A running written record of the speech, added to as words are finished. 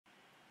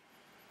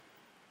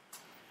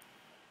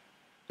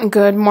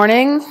Good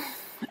morning,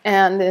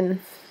 and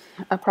in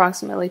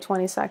approximately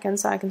 20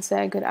 seconds I can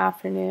say good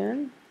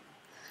afternoon.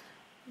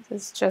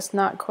 It's just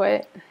not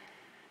quite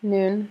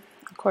noon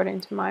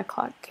according to my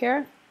clock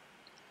here.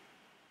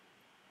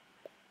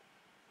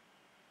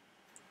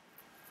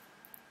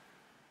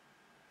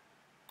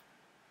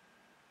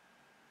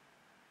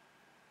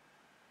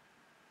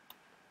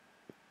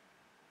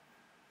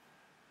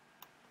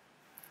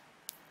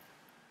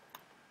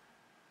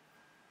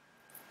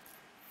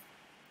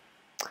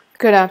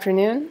 Good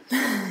afternoon.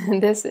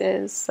 This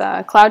is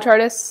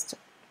CloudChartist.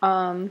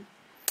 I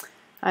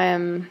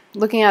am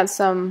looking at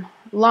some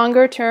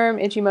longer-term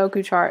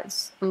Ichimoku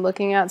charts. I'm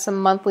looking at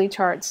some monthly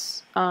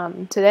charts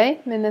today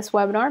in this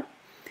webinar,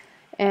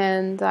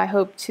 and I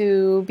hope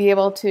to be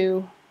able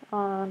to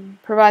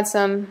provide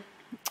some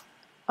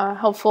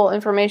helpful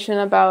information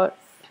about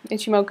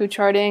Ichimoku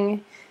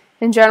charting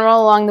in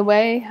general along the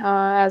way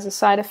as a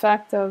side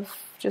effect of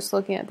just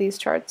looking at these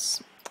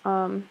charts.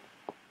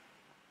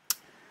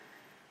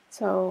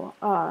 So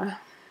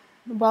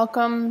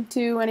welcome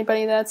to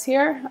anybody that's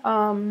here,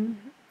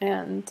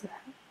 and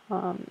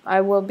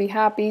I will be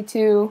happy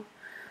to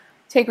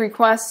take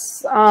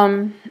requests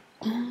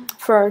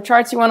for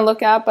charts you want to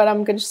look at, but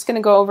I'm just going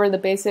to go over the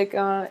basic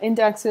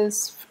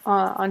indexes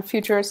on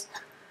futures,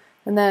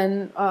 and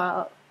then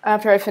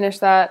after I finish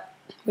that,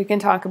 we can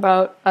talk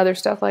about other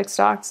stuff like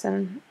stocks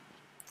and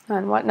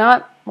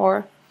whatnot,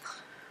 or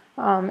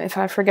if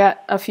I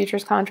forget a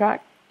futures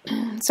contract.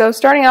 So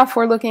starting off,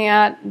 we're looking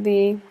at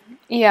the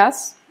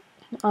ES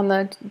on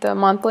the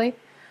monthly.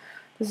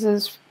 This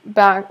is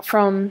back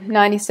from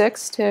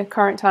 96 to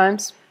current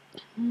times.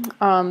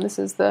 This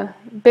is the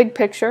big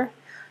picture.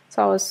 It's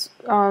always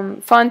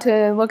fun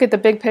to look at the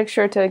big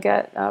picture to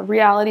get a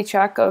reality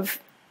check of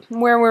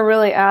where we're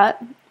really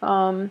at.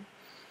 You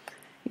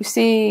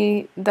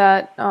see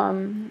that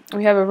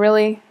we have a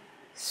really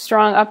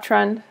strong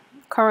uptrend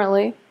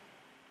currently,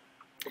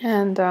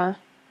 and I'm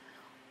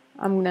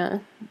going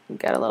to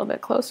get a little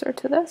bit closer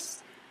to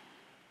this.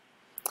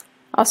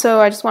 Also,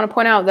 I just want to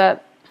point out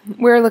that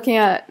we're looking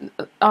at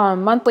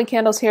monthly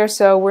candles here,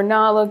 so we're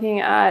not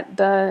looking at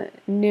the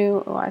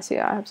new, oh, I see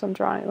I have some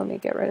drawing. Let me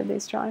get rid of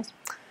these drawings.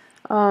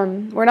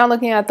 We're not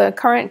looking at the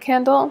current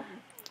candle,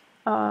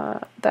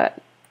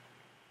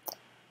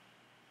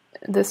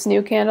 this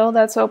new candle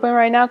that's open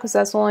right now, because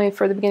that's only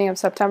for the beginning of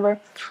September.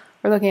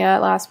 We're looking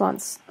at last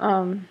month's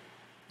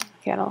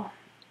candle,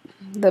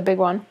 the big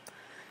one.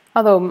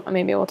 Although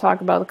maybe we'll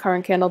talk about the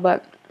current candle,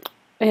 but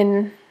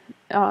in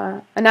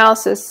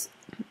analysis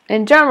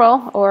in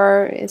general,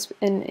 or it's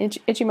in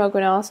Ichimoku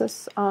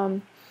analysis,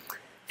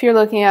 if you're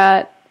looking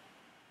at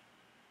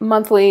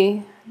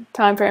monthly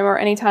time frame or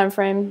any time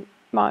frame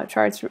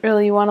charts,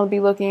 really you want to be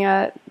looking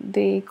at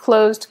the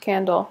closed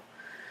candle.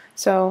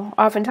 So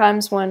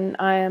oftentimes when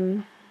I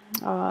am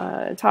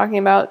talking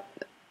about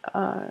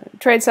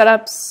trade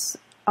setups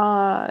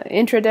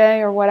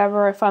intraday or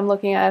whatever, if I'm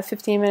looking at a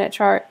 15-minute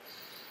chart,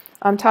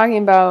 I'm talking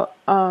about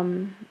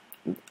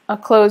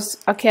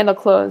a candle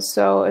close.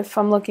 So if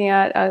I'm looking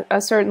at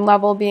a certain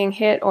level being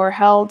hit or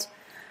held,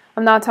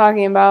 I'm not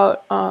talking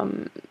about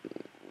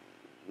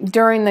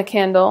during the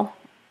candle,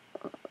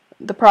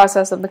 the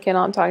process of the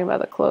candle. I'm talking about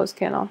the closed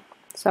candle.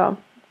 So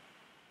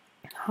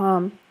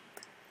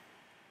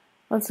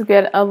let's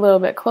get a little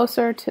bit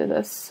closer to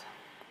this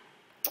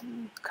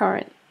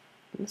current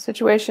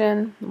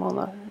situation.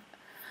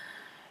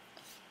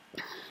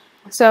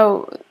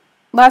 So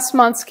last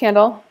month's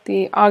candle,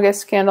 the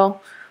August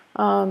candle,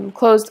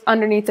 closed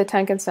underneath the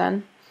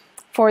Tenkan-sen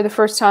for the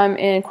first time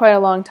in quite a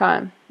long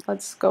time.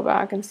 Let's go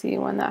back and see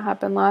when that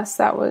happened last.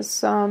 That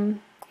was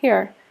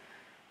here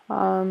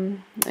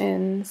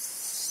in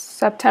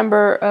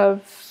September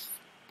of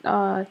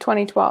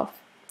 2012.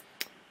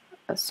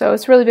 So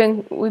it's really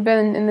been, we've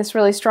been in this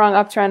really strong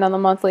uptrend on the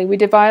monthly. We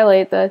did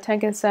violate the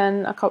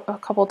Tenkan-sen a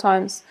couple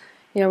times.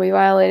 You know, we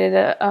violated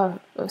it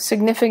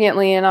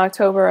significantly in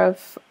October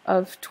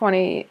of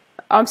 20.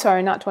 I'm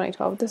sorry, not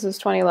 2012. This is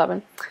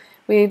 2011.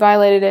 We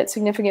violated it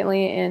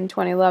significantly in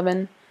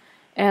 2011,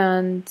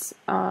 and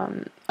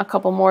a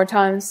couple more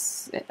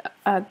times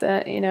at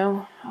the, you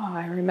know, oh,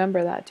 I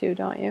remember that too,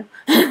 don't you?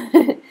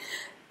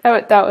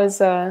 that was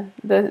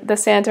the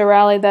Santa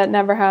rally that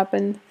never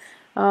happened,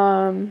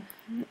 and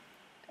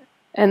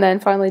then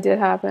finally did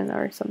happen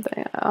or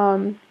something.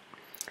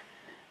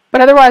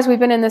 But otherwise, we've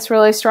been in this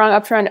really strong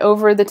uptrend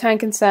over the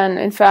Tenkan-sen.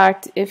 In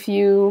fact, if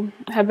you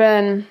have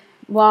been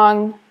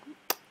long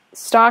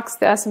stocks,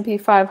 the S&P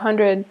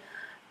 500,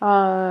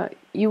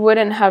 you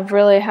wouldn't have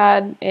really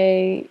had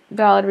a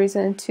valid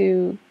reason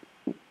to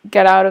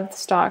get out of the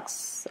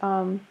stocks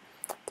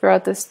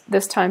throughout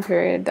this time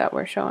period that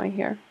we're showing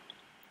here.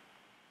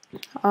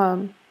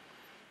 No,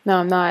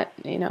 I'm not,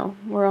 you know,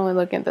 we're only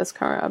looking at this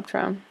current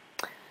uptrend.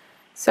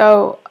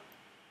 So,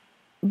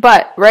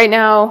 but right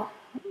now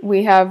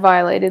we have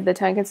violated the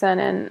Tenkan-sen,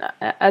 and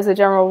as a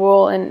general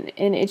rule in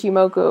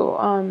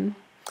Ichimoku,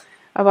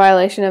 a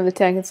violation of the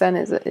Tenkan-sen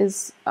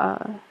is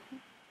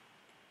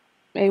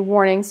a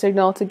warning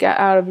signal to get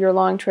out of your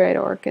long trade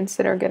or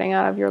consider getting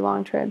out of your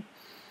long trade.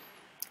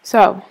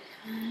 So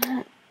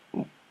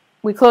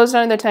we closed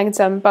under the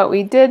Tenkan-sen, but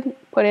we did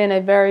put in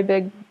a very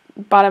big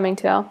bottoming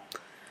tail,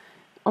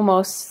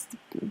 almost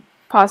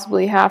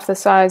possibly half the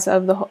size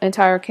of the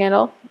entire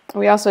candle.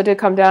 We also did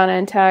come down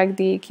and tag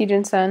the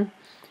Kijun-sen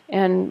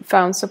and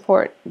found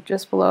support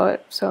just below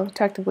it, so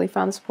technically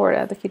found support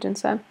at the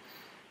Kijun-sen.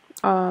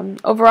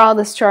 Overall,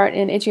 this chart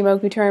in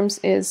Ichimoku terms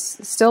is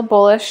still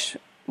bullish,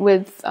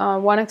 with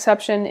one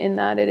exception in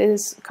that it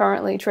is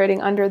currently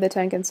trading under the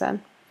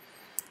Tenkan-sen.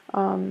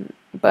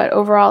 But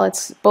overall,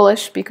 it's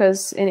bullish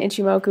because in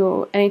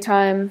Ichimoku,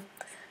 anytime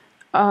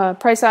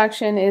price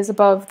action is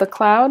above the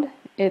cloud,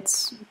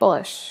 it's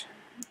bullish.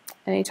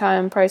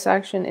 Anytime price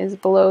action is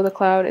below the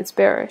cloud, it's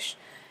bearish.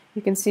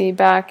 You can see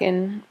back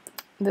in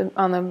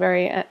on the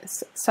very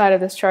side of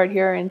this chart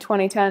here, in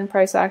 2010,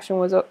 price action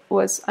was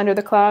under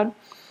the cloud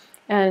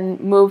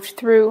and moved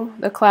through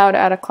the cloud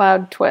at a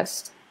cloud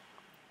twist.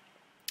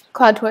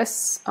 Cloud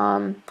twists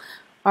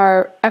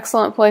are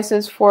excellent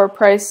places for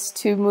price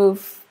to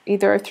move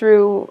either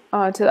through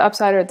to the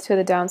upside or to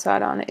the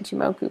downside on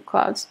Ichimoku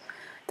clouds.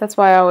 That's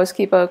why I always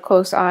keep a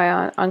close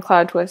eye on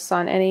cloud twists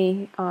on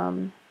any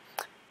time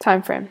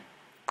frame.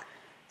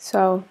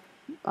 So,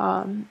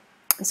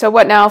 so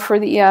what now for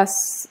the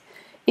ES?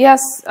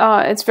 ES,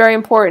 it's very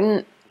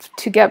important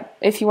to get,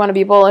 if you want to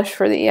be bullish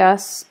for the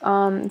ES,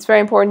 it's very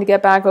important to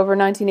get back over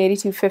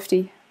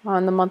 1982.50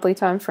 on the monthly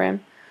time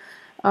frame.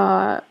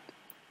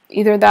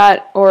 Either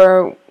that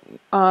or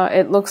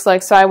it looks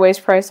like sideways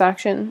price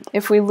action.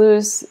 If we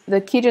lose the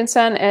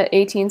Kijun-sen at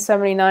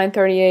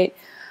 1879.38,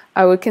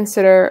 I would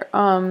consider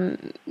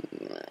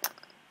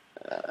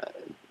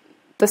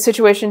the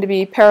situation to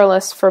be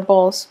perilous for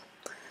bulls.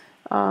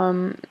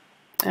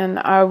 And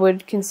I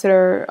would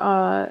consider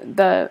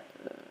the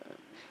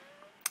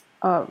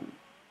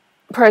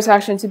price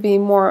action to be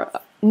more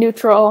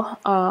neutral,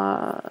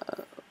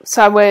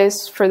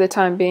 sideways for the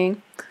time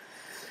being.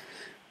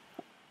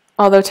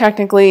 Although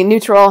technically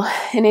neutral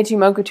in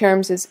Ichimoku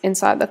terms is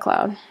inside the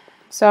cloud.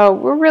 So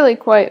we're really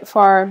quite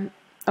far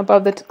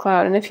above the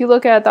cloud. And if you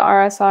look at the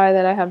RSI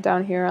that I have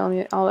down here, I'll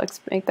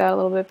make that a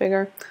little bit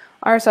bigger.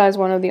 RSI is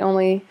one of the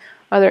only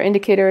other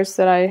indicators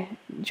that I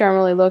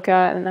generally look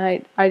at, and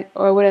I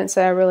wouldn't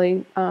say I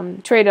really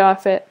trade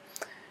off it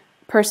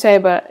per se,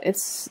 but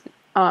it's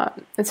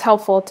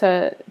helpful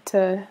to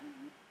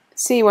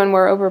see when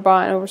we're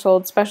overbought and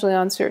oversold, especially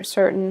on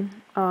certain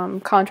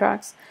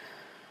contracts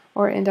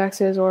or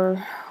indexes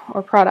or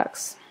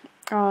products.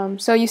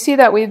 So you see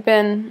that we've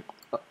been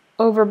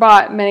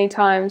overbought many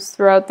times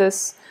throughout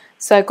this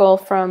cycle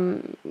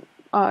from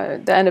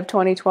the end of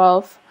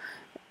 2012,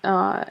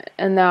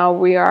 and now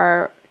we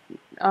are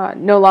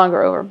no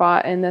longer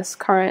overbought in this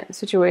current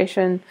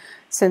situation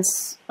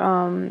since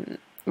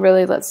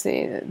really, let's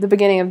see, the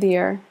beginning of the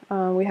year.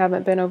 We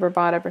haven't been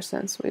overbought ever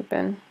since. We've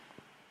been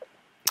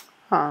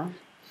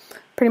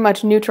pretty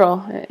much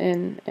neutral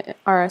in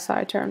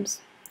RSI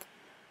terms.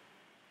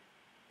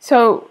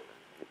 So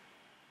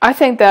I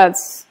think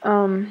that's,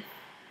 you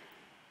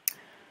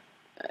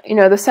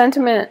know, the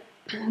sentiment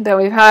that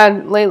we've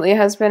had lately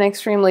has been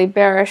extremely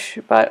bearish,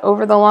 but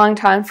over the long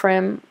time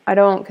frame, I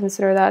don't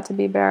consider that to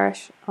be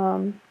bearish.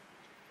 I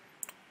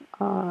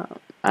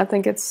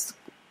think it's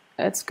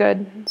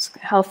good, it's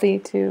healthy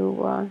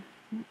to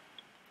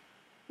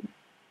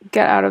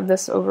get out of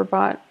this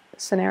overbought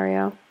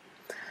scenario.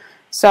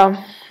 So,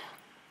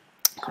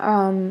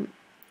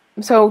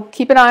 so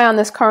keep an eye on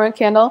this current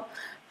candle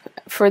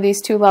for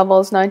these two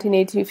levels,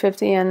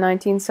 1982.50 and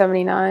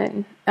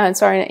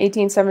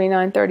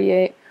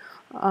 1879.38.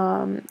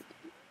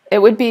 It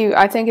would be,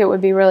 I think it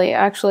would be really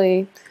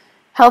actually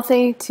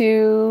healthy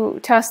to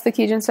test the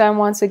Kijun-sen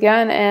once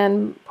again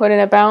and put in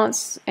a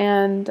bounce,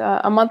 and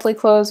a monthly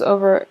close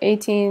over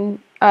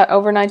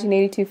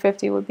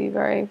 1982.50 would be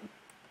very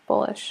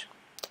bullish.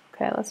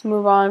 Okay, let's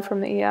move on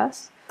from the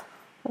ES.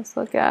 Let's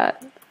look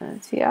at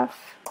TF,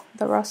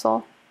 the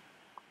Russell.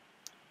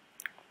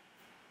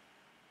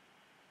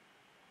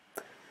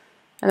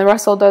 And the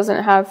Russell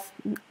doesn't have,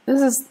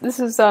 this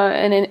is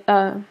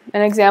an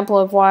example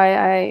of why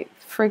I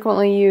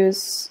frequently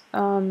use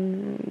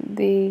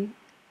the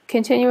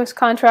continuous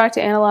contract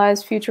to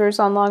analyze futures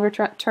on longer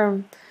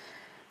time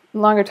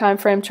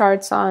frame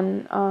charts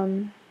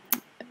on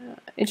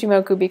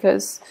Ichimoku,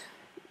 because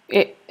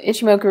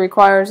Ichimoku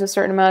requires a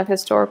certain amount of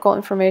historical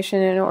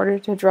information in order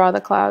to draw the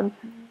cloud.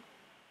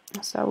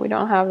 So we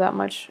don't have that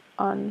much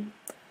on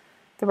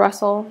the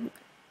Russell,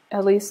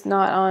 at least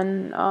not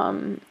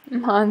on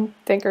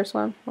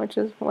Thinkorswim, which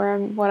is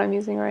what I'm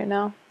using right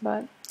now.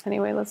 But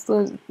anyway, let's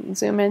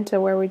zoom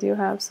into where we do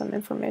have some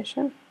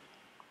information.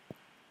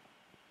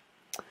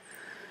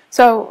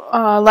 So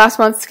last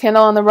month's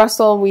candle on the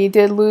Russell, we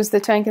did lose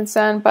the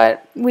Tenkan-sen,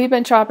 but we've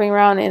been chopping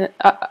around in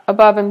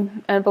above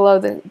and below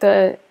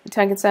the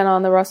Tenkan-sen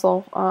on the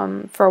Russell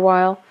for a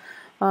while,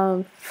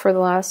 for the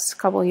last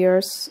couple of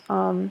years,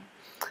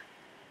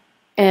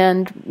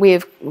 and we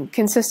have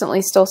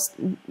consistently still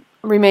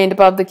remained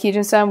above the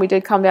Kijun-sen. We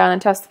did come down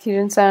and test the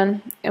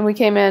Kijun-sen, and we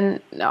came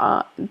in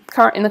the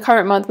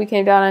current month. We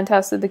came down and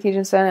tested the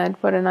Kijun-sen and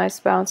put a nice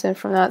bounce in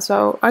from that.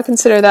 So I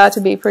consider that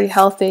to be pretty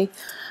healthy.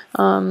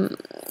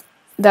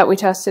 That we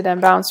tested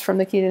and bounced from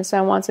the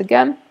Kijun-sen once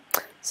again.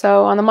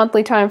 So on the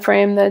monthly time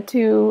frame, the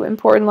two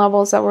important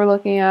levels that we're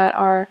looking at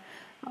are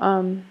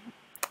the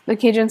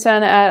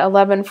Kijun-sen at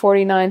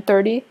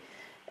 1149.30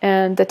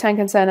 and the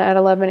Tenkan-sen at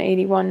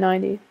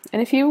 1181.90.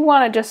 And if you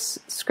want to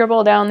just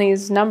scribble down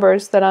these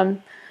numbers that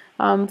I'm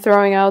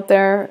throwing out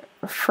there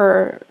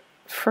for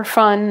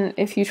fun,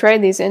 if you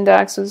trade these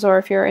indexes or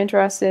if you're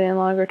interested in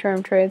longer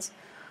term trades,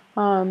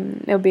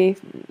 it'll be,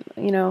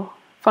 you know,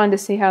 fun to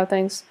see how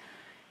things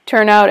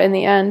turn out in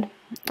the end.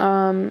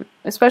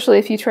 Especially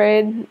if you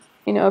trade,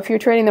 you know, if you're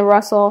trading the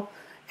Russell,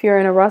 if you're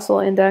in a Russell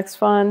index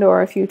fund,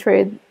 or if you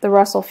trade the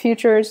Russell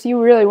futures,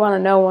 you really want to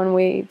know when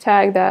we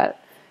tag that.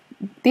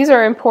 These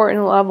are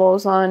important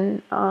levels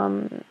on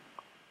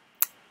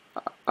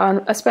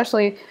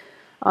especially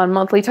on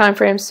monthly time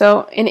frames.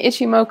 So in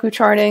Ichimoku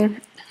charting,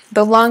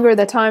 the longer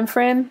the time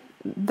frame,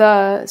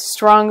 the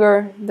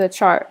stronger the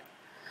chart.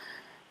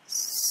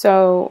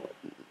 So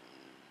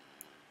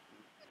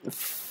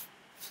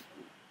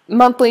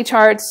monthly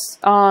charts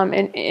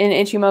in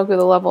Ichimoku,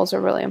 the levels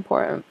are really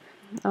important.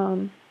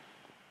 We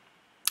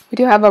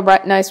do have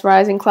a nice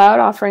rising cloud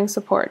offering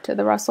support to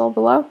the Russell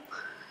below.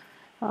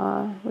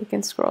 We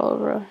can scroll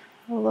over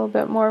a little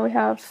bit more. We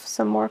have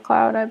some more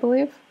cloud, I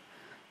believe,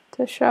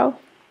 to show.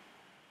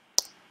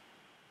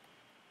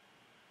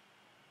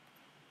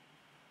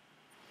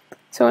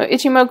 So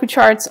Ichimoku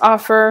charts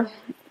offer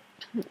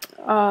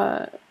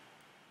the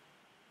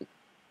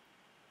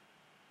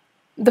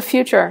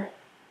future,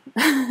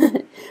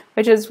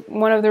 which is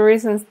one of the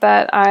reasons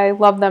that I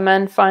love them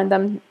and find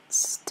them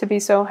to be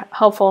so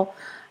helpful.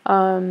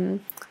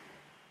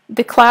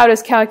 The cloud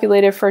is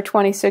calculated for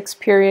 26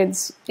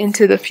 periods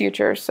into the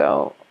future,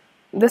 so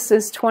this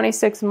is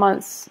 26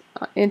 months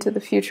into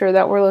the future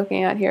that we're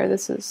looking at here.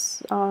 This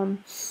is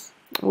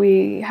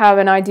we have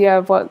an idea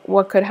of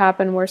what could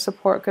happen, where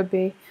support could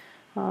be.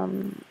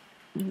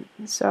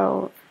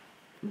 So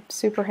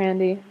super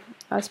handy,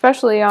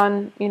 especially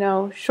on, you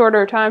know,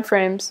 shorter time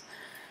frames.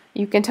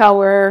 You can tell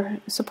where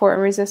support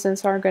and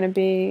resistance are going to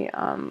be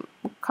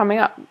coming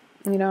up.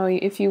 You know,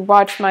 if you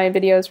watch my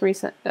videos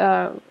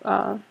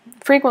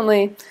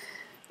frequently,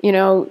 you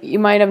know, you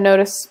might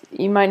notice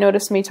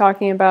me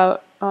talking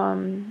about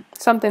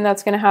something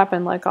that's going to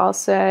happen. Like I'll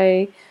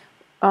say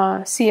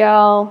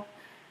CL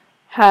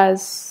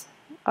has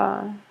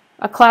a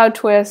cloud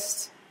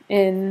twist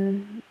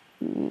in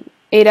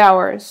 8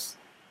 hours,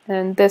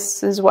 and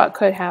this is what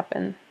could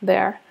happen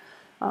there.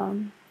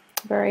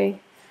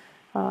 Very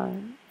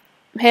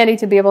handy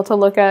to be able to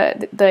look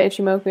at the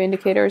Ichimoku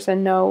indicators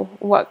and know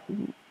what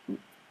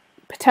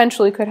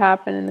potentially could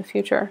happen in the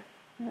future.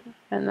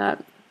 And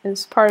that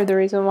is part of the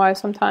reason why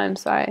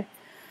sometimes I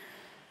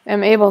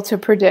am able to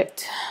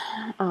predict,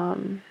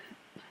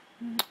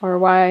 or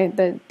why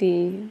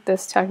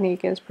this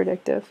technique is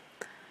predictive.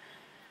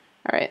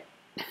 All right,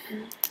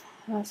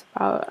 that's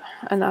about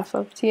enough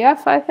of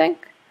TF, I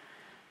think.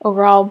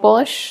 Overall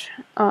bullish,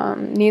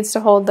 needs to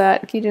hold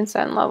that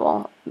Kijun-sen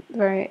level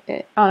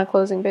on a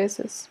closing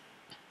basis.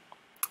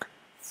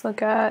 Let's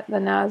look at the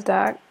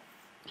NASDAQ.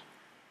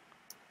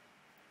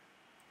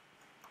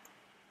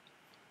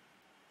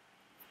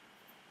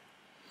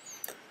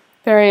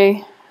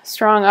 Very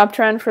strong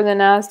uptrend for the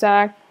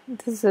NASDAQ.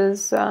 This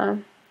is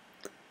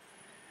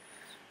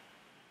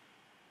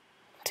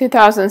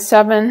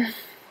 2007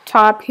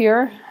 top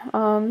here.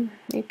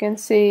 You can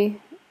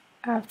see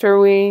after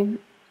we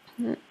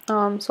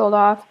sold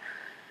off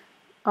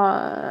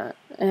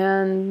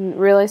and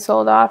really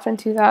sold off in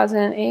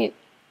 2008,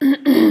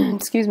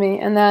 excuse me,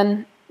 and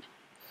then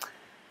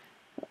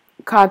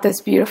caught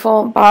this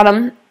beautiful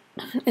bottom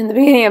in the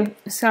beginning of,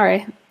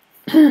 sorry,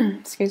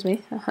 excuse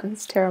me,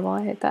 it's terrible,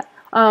 I hate that.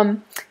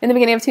 In the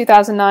beginning of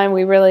 2009,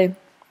 we really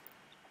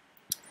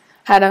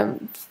had a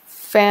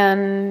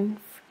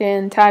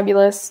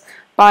fantabulous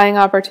buying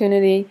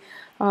opportunity,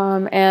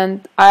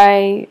 and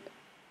I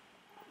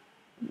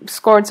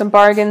scored some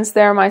bargains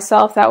there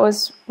myself. That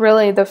was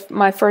really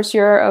my first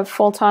year of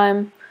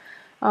full-time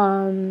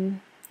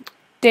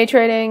day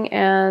trading,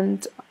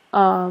 and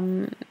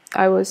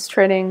I was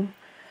trading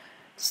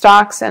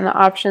stocks and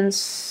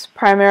options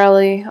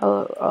primarily.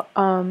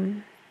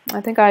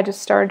 I think I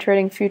just started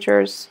trading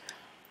futures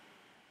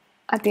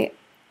I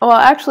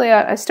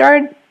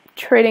started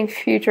trading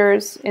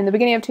futures in the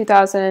beginning of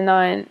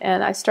 2009,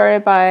 and I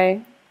started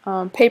by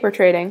paper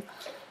trading,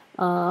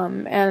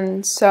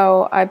 and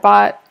so I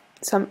bought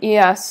some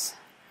ES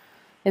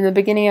in the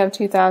beginning of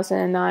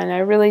 2009. I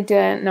really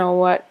didn't know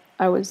what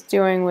I was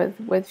doing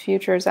with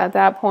futures at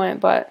that point,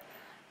 but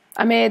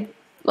I made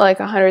like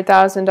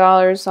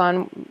 $100,000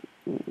 on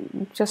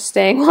just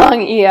staying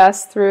long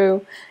ES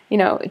through, you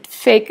know,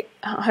 fake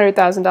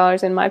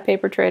 $100,000 in my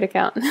paper trade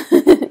account.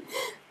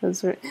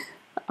 Those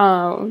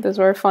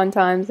were fun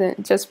times,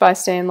 and just by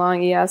staying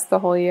long ES the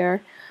whole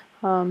year.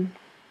 And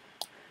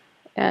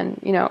And,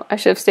 you know, I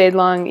should have stayed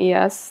long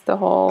ES the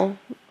whole,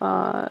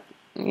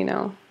 you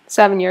know,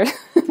 7 years.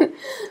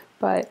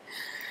 But,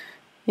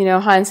 you know,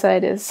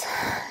 hindsight is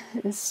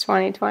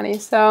 2020.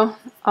 So,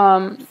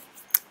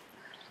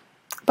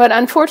 but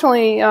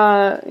unfortunately,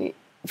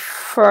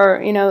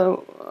 for, you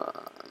know,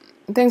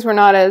 things were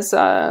not as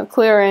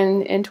clear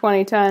in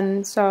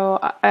 2010. So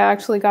I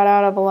actually got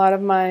out of a lot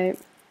of my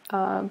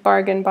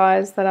bargain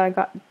buys that I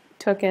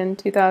took in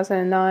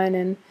 2009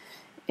 and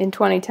in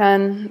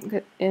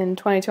 2010. In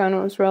 2010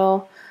 it was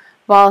real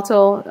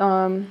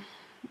volatile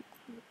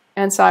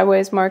and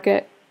sideways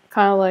market,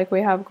 kind of like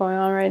we have going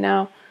on right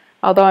now.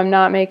 Although I'm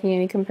not making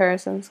any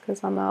comparisons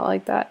because I'm not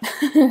like that.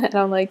 I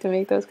don't like to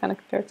make those kind of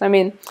comparisons. I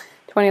mean,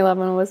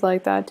 2011 was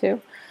like that too,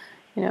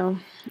 you know.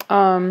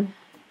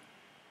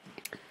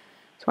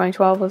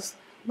 2012 was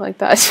like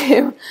that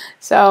too.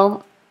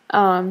 So,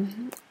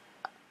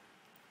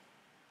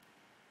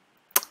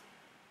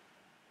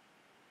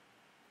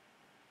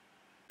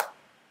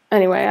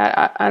 anyway,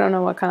 I don't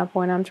know what kind of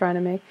point I'm trying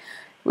to make.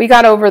 We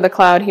got over the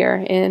cloud here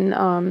in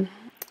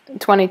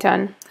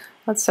 2010.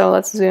 Let's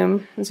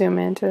zoom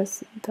into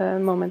the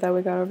moment that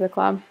we got over the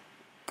cloud.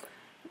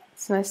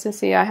 It's nice to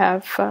see I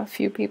have a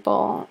few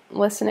people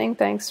listening.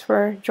 Thanks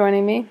for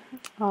joining me.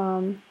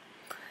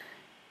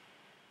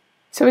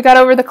 So we got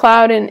over the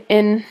cloud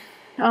in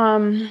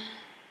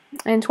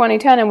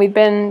 2010, and we've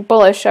been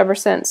bullish ever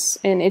since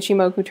in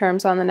Ichimoku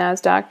terms on the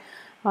NASDAQ.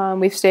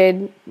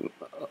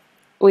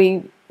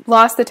 We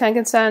lost the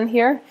Tenkan-sen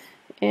here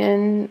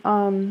in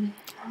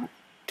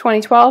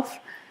 2012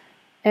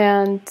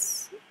 and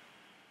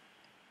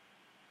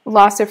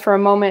lost it for a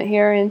moment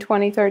here in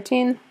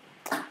 2013.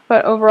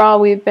 But overall,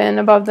 we've been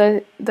above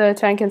the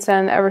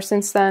Tenkan-sen ever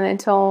since then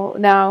until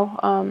now.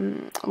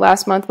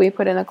 Last month, we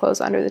put in a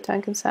close under the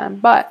Tenkan-sen.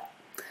 But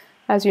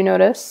as you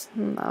notice,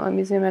 let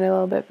me zoom in a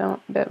little bit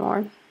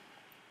more.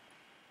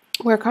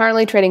 We're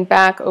currently trading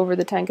back over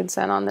the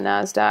Tenkan-sen on the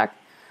NASDAQ.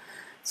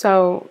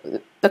 So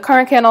the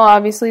current candle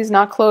obviously is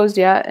not closed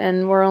yet,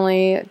 and we're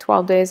only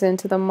 12 days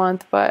into the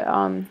month, but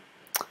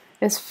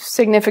it's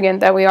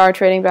significant that we are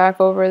trading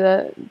back over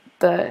the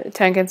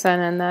Tenkan-sen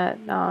and that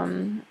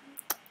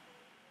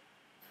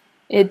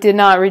it did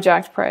not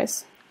reject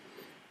price.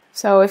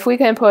 So if we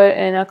can put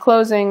in a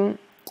closing,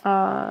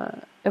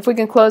 if we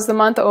can close the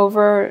month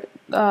over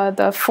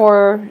the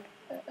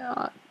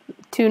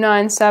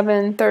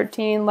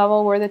 4,297.13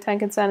 level where the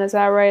Tenkan-sen is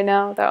at right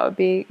now, that would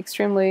be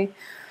extremely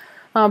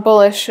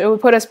bullish. It would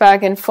put us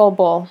back in full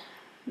bull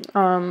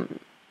in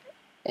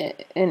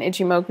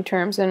Ichimoku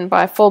terms, and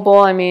by full bull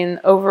I mean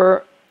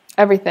over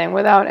everything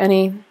without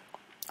any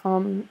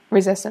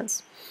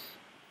resistance.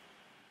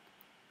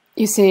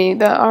 You see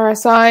the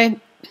RSI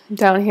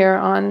down here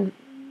on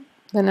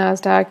the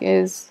NASDAQ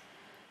is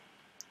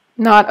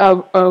not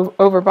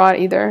overbought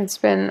either. It's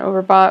been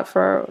overbought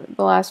for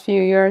the last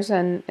few years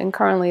and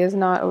currently is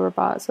not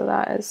overbought, so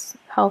that is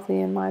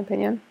healthy in my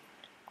opinion.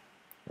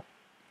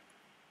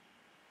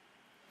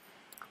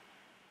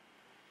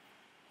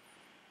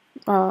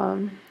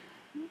 And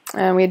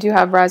we do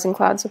have rising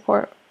cloud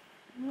support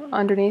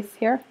underneath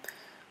here.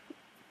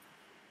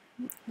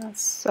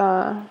 That's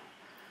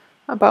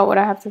about what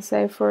I have to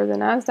say for the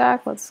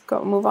NASDAQ. Let's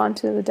move on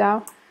to the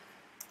Dow.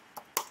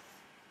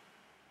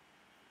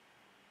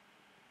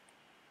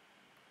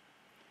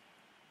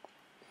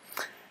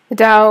 The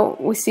Dow,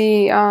 we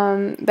see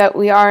that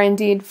we are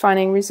indeed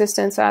finding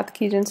resistance at the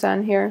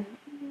Kijun-sen here.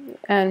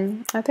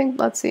 And I think,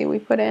 let's see, we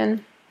put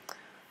in,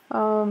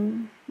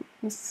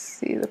 let's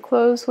see, the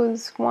close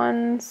was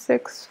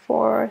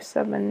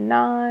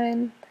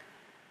 16479.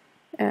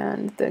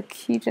 And the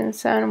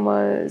Kijun-sen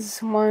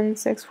was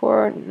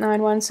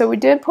 16491. So we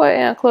did put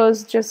in a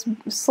close just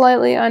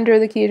slightly under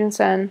the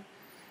Kijun-sen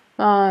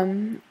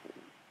in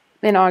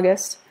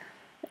August.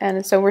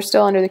 And so we're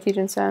still under the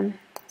Kijun-sen.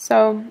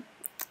 So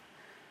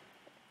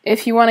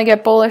if you want to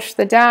get bullish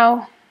the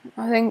Dow,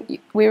 I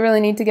think we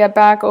really need to get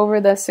back over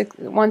the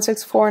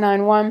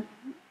 16491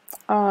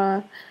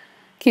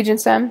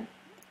 Kijun-sen.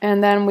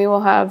 And then we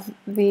will have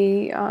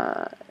the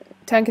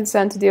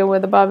Tenkan-sen to deal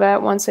with above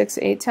at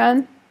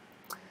 16810.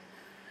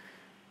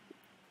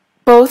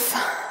 Both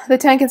the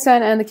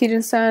Tenkan-sen and the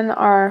Kijun-sen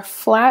are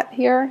flat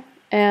here,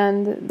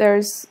 and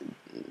there's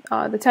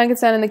the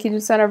Tenkan-sen and the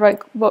Kijun-sen are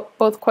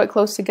both quite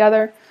close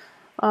together.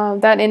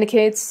 That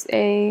indicates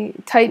a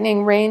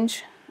tightening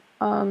range,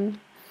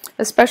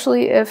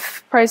 especially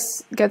if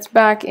price gets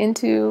back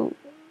into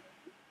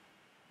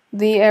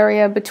the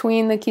area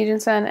between the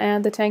Kijun-sen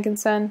and the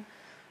Tenkan-sen.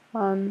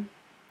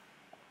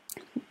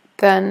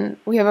 Then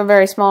we have a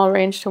very small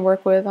range to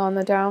work with on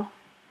the Dow.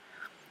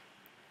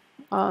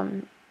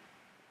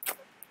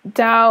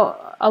 Dow,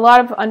 a lot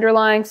of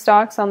underlying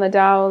stocks on the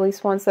Dow, at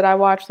least ones that I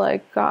watch,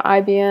 like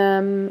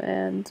IBM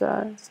and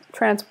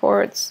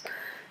transports,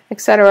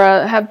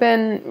 etc., have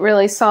been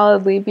really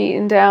solidly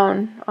beaten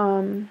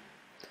down.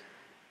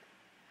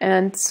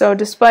 And so,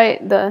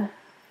 despite the,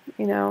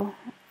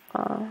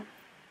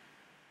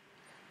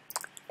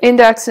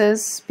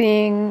 indexes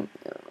being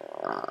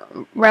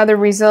rather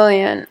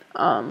resilient.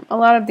 A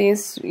lot of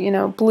these,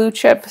 blue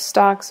chip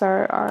stocks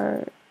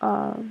have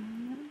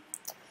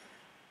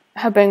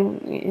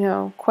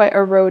been, quite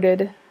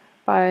eroded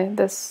by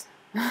this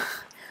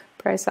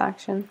price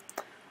action.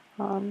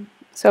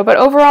 But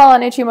overall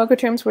on Ichimoku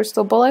terms, we're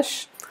still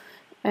bullish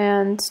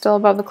and still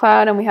above the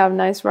cloud, and we have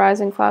nice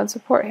rising cloud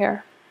support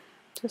here,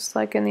 just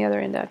like in the other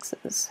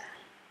indexes.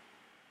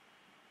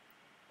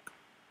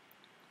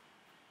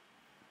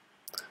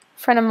 A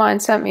friend of mine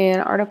sent me an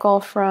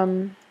article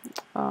from,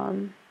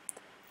 I'm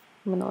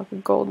going to look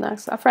at gold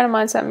next. A friend of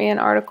mine sent me an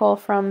article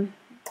from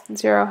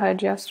Zero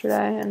Hedge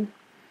yesterday, and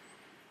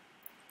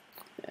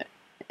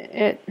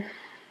it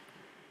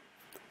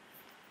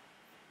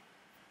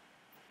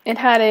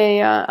had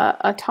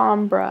a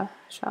timbre,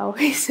 shall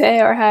we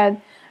say, or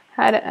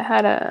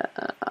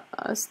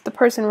the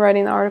person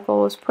writing the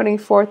article was putting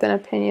forth an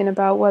opinion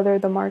about whether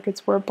the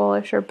markets were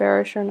bullish or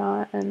bearish or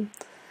not. And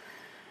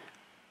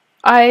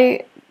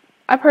I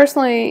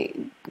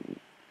personally,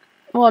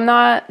 well,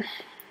 I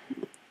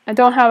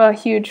don't have a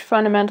huge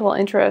fundamental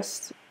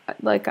interest.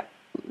 Like,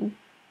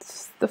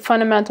 the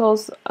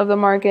fundamentals of the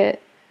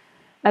market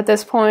at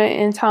this point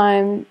in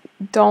time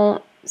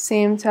don't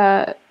seem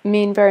to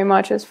mean very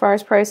much as far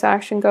as price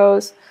action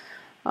goes,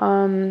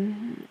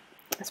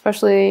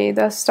 especially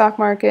the stock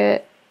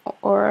market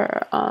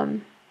or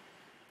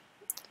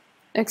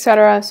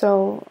etc.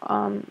 So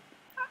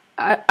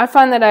I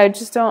find that I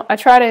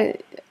try to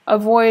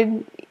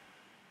avoid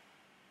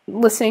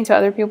listening to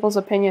other people's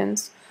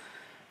opinions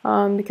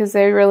because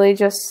they really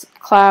just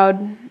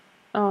cloud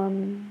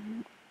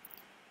my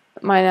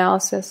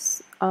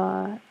analysis.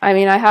 I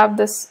mean, I have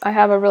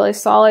a really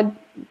solid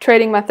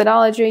trading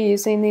methodology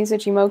using these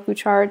Ichimoku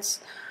charts,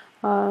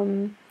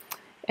 and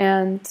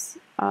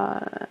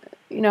I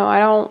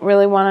don't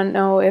really want to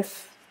know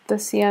if the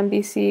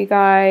CNBC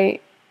guy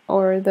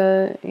or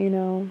the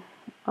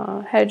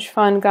hedge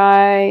fund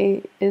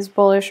guy is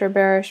bullish or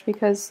bearish,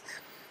 because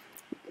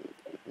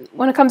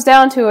when it comes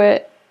down to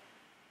it,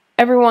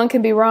 everyone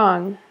can be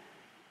wrong.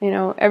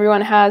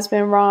 Everyone has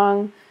been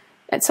wrong,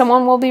 and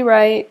someone will be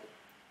right.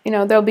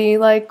 There'll be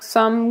like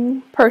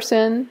some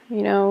person,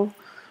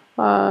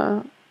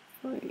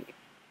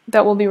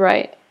 that will be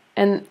right,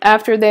 and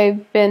after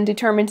they've been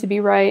determined to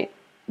be right,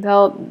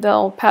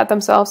 they'll pat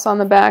themselves on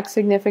the back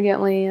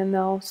significantly, and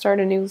they'll start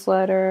a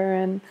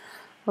newsletter,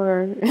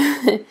 or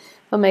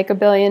they'll make $1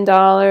 billion,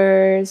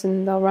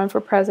 and they'll run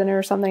for president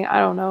or something. I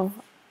don't know.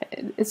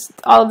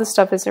 All of this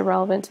stuff is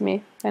irrelevant to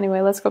me.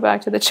 Anyway, let's go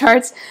back to the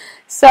charts.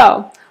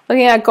 So,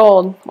 looking at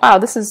gold. Wow,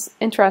 this is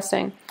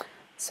interesting.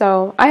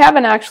 So I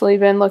haven't actually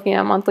been looking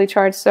at monthly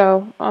charts,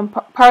 so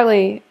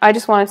partly I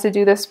just wanted to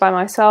do this by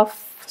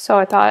myself, so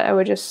I thought I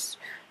would just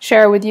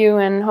share with you,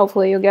 and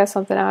hopefully you'll get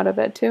something out of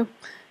it too,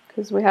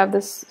 because we have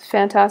this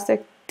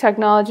fantastic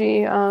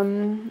technology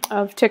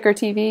of Ticker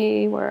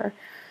TV, where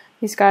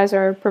these guys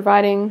are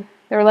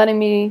they're letting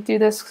me do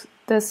this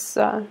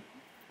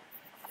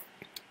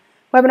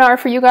webinar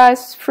for you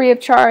guys, free of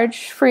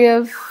charge, free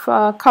of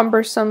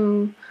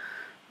cumbersome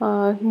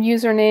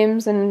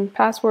usernames and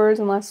passwords,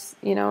 unless,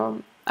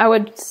 I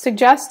would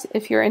suggest,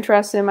 if you're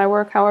interested in my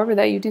work, however,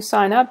 that you do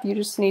sign up. You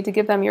just need to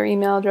give them your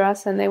email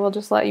address, and they will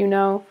just let you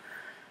know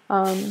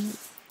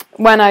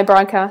when I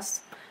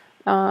broadcast.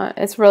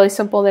 It's really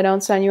simple. They don't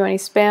send you any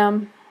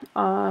spam,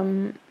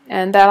 and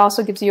that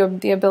also gives you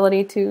the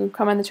ability to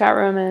come in the chat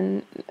room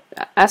and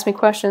ask me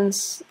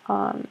questions,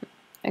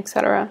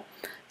 etc.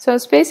 So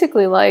it's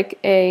basically like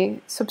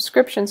a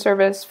subscription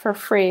service for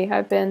free.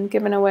 I've been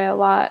giving away a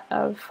lot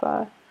of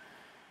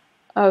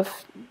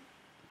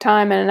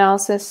time and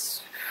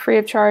analysis free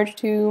of charge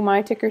to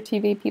my Ticker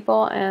TV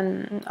people,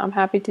 and I'm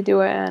happy to do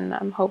it, and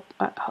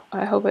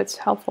I hope it's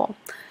helpful.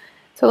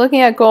 So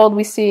looking at gold,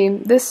 we see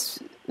this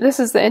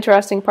is the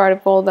interesting part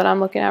of gold that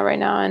I'm looking at right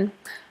now, and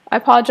I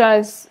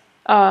apologize.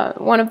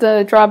 One of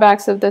the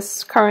drawbacks of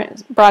this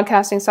current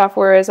broadcasting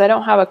software is I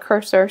don't have a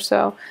cursor,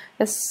 so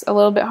it's a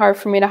little bit hard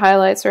for me to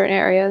highlight certain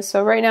areas.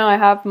 So right now I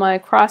have my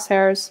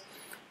crosshairs,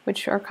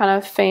 which are kind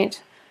of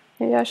faint.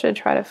 Maybe I should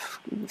try to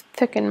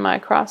thicken my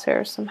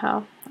crosshairs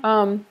somehow.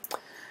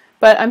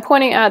 But I'm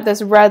pointing at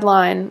this red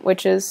line,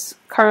 which is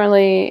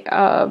currently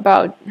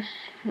about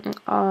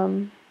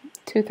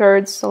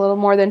 2/3, a little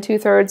more than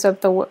 2/3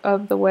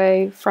 of the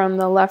way from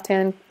the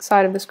left-hand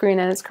side of the screen,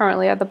 and it's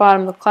currently at the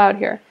bottom of the cloud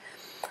here.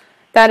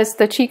 That is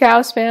the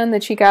Chicago span. The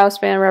Chicago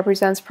span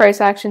represents price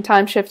action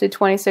time shifted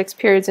 26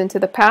 periods into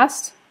the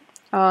past.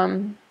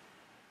 The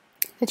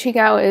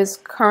Chicago is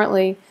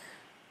currently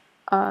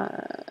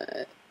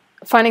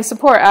finding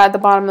support at the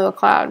bottom of the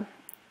cloud,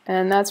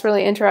 and that's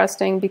really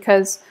interesting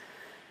because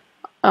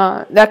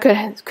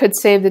that could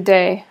save the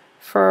day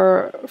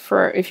for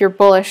if you're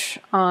bullish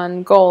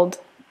on gold.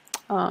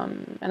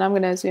 And I'm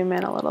going to zoom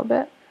in a little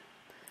bit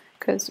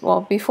because,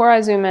 well, before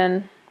I zoom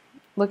in,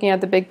 looking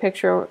at the big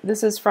picture,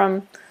 this is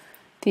from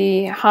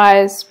the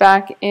highs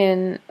back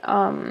in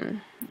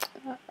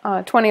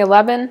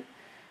 2011.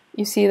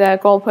 You see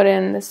that gold put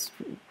in this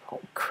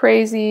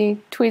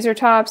crazy tweezer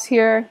tops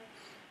here.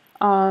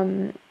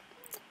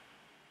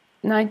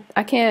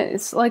 I can't,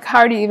 it's like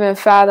hard to even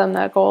fathom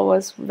that gold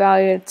was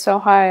valued so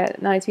high at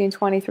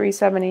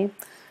 1923.70.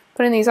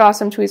 Putting these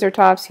awesome tweezer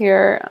tops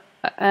here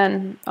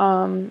and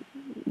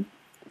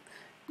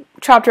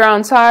chopped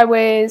around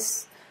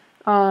sideways,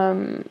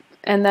 and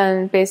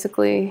then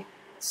basically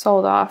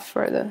sold off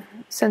for the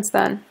since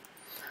then.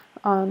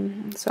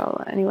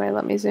 So anyway,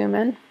 let me zoom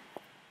in.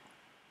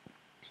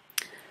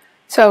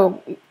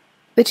 So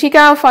the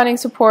Chicago finding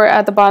support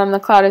at the bottom of the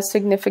cloud is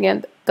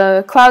significant.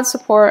 The cloud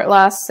support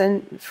lasts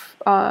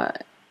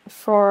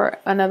for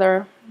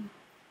another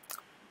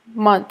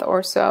month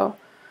or so.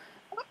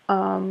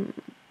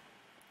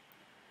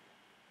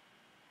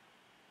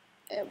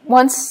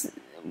 Once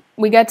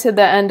we get to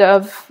the end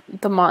of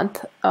the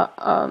month,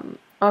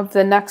 of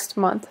the next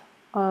month,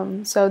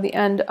 so the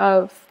end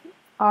of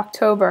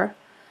October,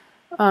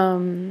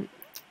 the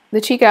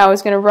Chicago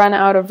is going to run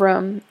out of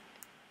room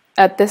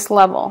at this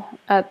level,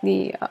 at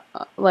the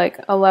like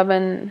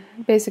 11,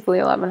 basically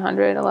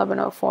 1100,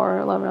 1104,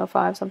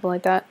 1105, something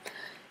like that.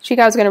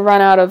 Chicago is going to run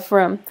out of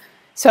room.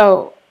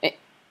 So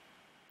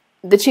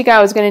the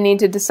Chicago is going to need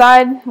to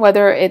decide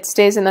whether it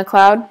stays in the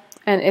cloud,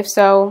 and if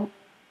so,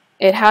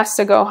 it has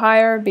to go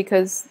higher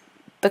because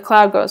the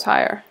cloud goes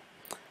higher.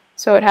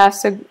 So it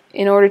has to,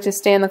 in order to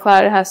stay in the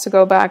cloud, it has to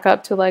go back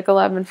up to like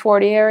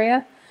 1140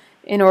 area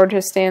in order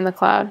to stay in the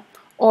cloud,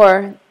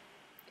 or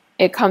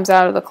it comes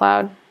out of the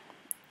cloud.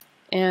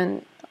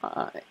 And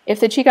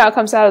if the Chicago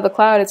comes out of the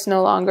cloud, it's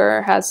no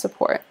longer has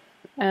support.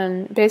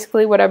 And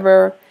basically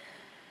whatever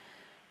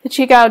the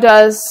Chicago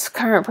does,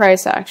 current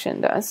price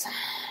action does.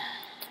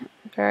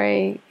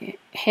 Very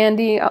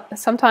handy.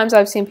 Sometimes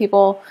I've seen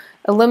people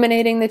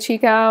eliminating the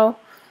Chicago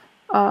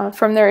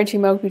from their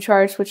Ichimoku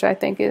charts, which I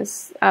think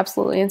is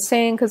absolutely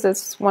insane because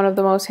it's one of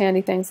the most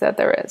handy things that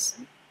there is.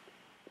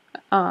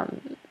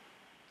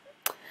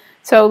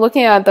 So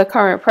looking at the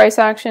current price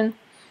action,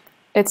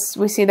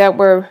 we see that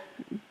we're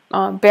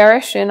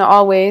bearish in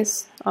all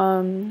ways.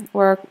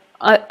 We're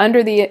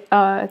under the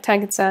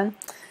Tenkan-sen.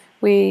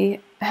 We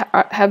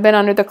have been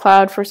under the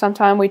cloud for some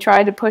time. We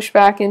tried to push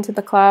back into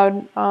the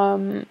cloud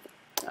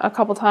a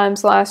couple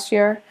times last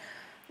year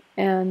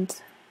and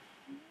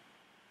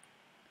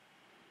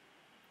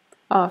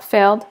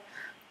failed.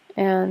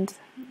 And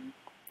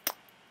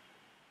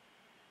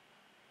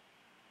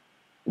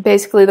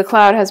basically the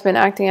cloud has been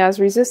acting as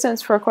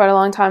resistance for quite a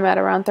long time at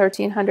around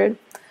 1300.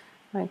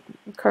 My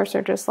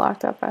cursor just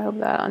locked up. I hope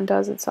that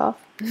undoes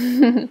itself.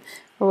 Or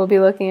we'll be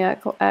looking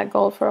at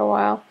gold for a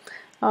while.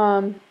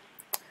 So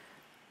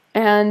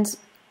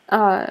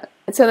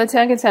the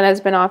Tenkan-sen has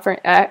been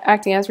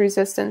acting as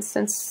resistance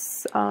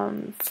since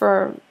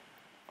for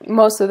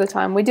most of the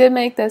time. We did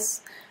make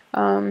this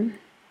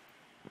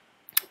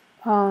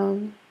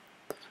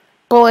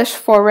bullish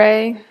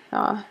foray.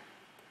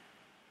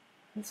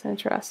 It's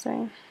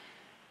interesting.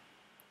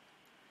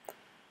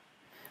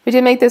 We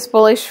did make this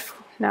bullish.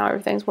 Now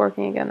everything's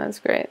working again. That's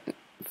great.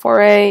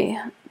 Foray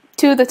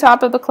to the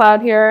top of the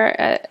cloud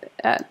here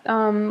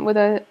with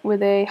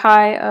a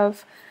high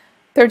of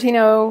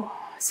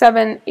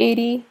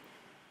 1307.80.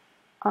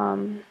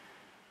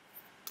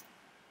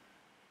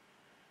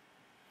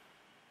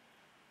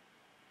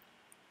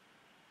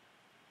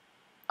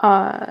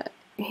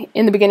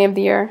 In the beginning of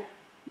the year.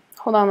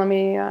 Hold on, let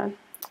me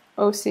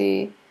OC.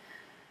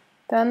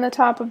 Then the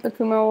top of the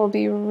Kumo will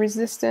be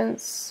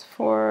resistance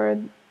for.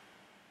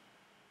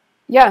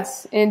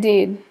 Yes,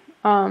 indeed.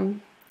 The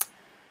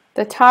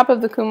top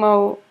of the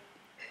Kumo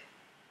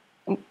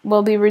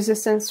will be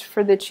resistance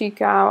for the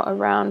Chicago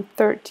around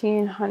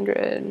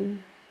 1300.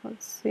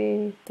 Let's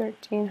see,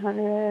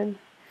 1300.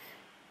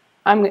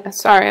 I'm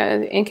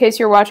sorry, in case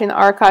you're watching the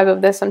archive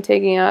of this, I'm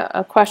taking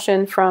a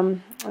question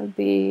from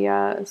the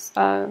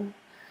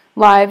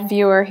live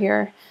viewer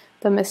here,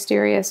 the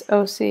mysterious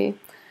OC.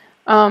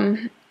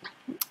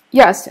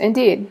 Yes,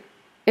 indeed.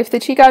 If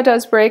the Chicago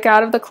does break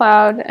out of the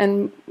cloud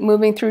and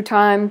moving through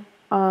time,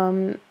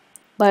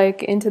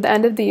 like into the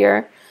end of the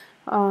year,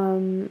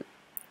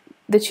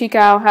 the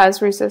Chicago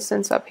has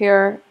resistance up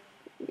here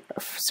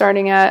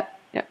starting at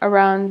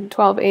around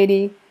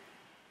 1280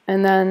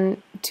 and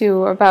then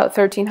to about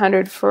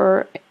 1300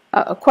 for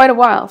quite a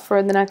while,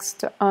 for the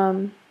next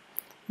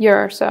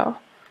year or so.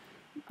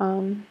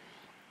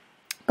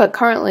 But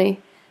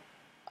currently,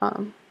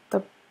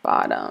 the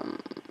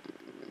bottom,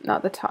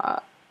 not the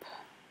top.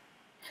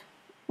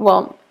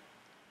 Well,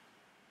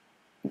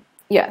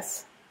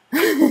 yes.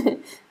 I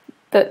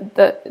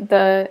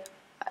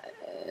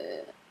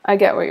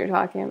get what you're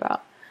talking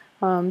about.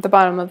 The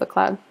bottom of the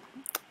cloud.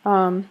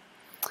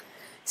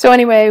 So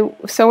anyway,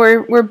 so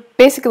we're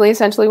basically,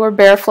 essentially, we're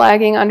bear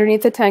flagging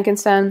underneath the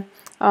Tenkan-sen,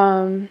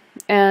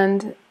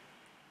 and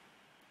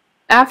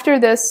after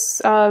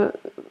this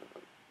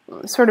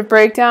sort of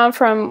breakdown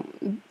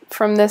from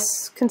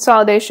this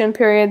consolidation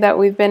period that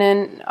we've been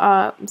in,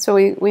 so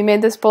we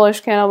made this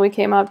bullish candle, we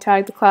came up,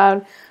 tagged the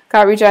cloud,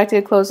 got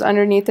rejected, closed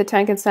underneath the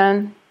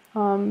Tenkan-sen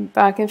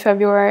back in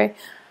February,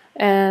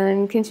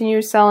 and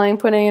continued selling,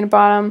 putting in a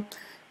bottom,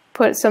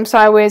 put some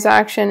sideways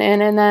action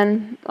in, and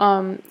then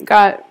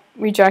got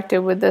rejected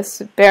with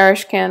this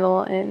bearish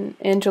candle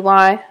in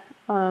July.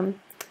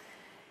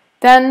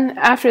 Then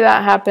after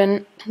that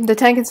happened, the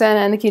Tenkan-sen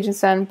and the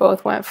Kijun-sen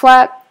both went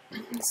flat,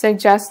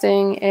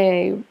 suggesting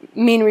a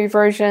mean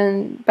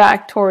reversion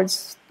back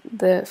towards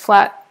the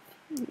flat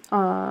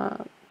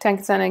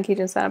Tenkan-sen and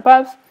Kijun-sen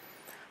above.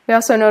 We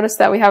also noticed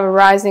that we have a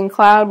rising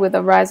cloud with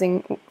a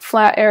rising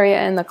flat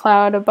area in the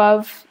cloud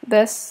above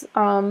this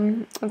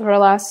over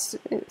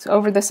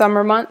the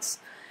summer months.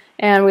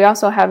 And we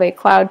also have a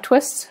cloud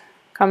twist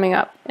coming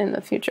up in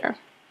the future.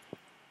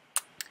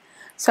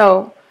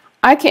 So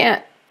I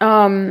can't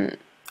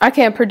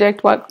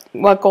predict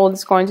what gold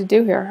is going to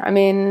do here. I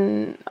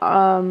mean,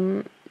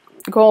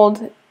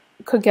 gold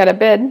could get a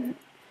bid,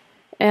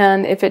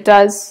 and if it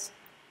does,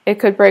 it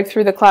could break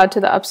through the cloud to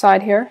the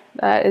upside here.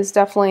 That is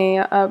definitely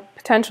a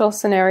potential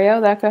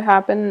scenario that could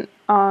happen.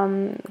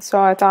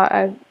 So I thought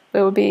it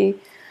would be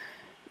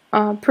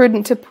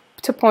prudent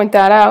to point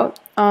that out,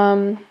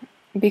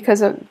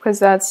 because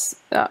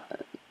that's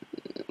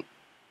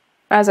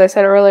as I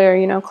said earlier,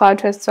 you know, cloud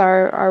twists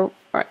are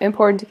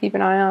important to keep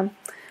an eye on.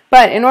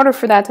 But in order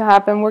for that to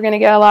happen, we're going to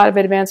get a lot of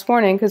advance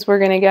warning, because we're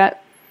going to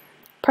get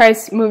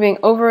price moving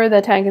over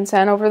the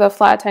Tenkan-sen, over the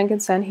flat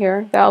Tenkan-sen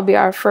here. That will be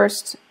our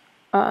first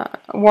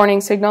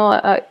warning signal,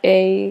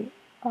 a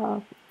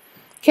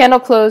candle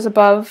close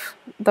above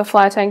the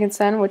flat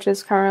Tenkan-sen, which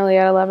is currently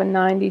at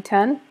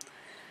 1190.10.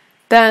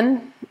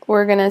 Then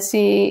we're going to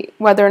see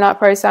whether or not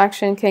price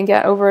action can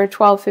get over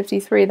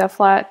 1253, the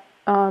flat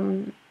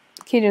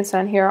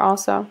Kijun-sen here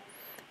also.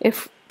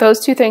 If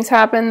those two things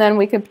happen, then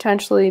we could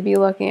potentially be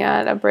looking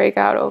at a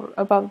breakout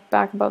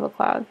back above the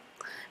cloud.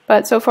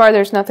 But so far,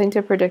 there's nothing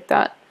to predict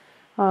that,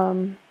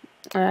 and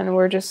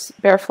we're just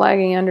bear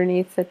flagging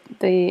underneath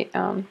the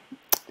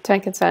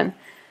Tenkan-sen.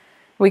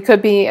 We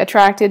could be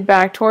attracted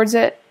back towards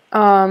it,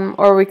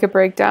 or we could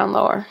break down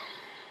lower.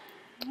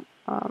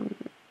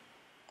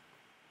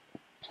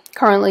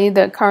 Currently,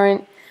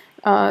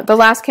 the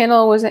last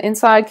candle was an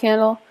inside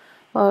candle,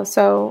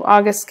 so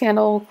August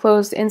candle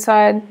closed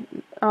inside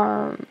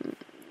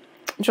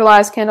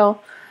July's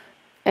candle,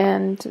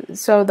 and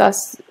so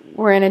thus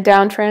we're in a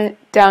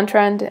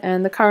downtrend,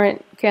 and the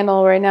current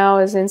candle right now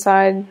is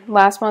inside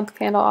last month's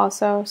candle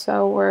also.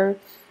 So we're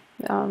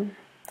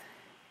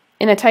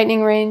in a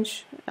tightening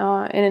range,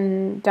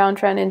 in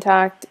downtrend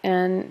intact,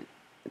 and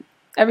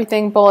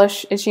everything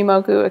bullish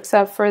Ichimoku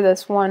except for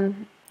this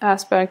one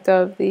aspect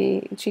of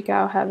the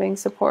Chikou having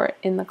support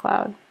in the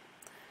cloud.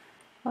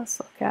 Let's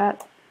look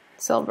at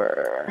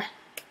silver.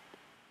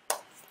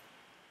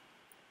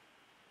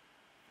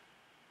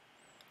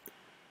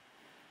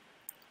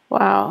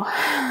 Wow.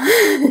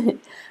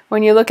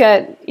 When you look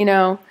at,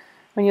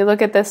 when you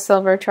look at this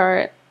silver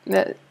chart,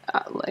 that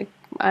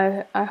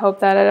I hope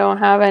that I don't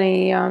have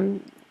any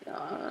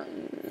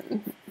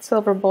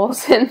silver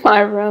bulls in my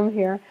room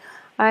here.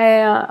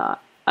 I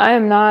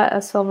am not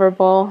a silver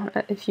bull.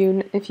 If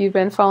you've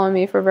been following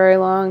me for very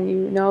long, you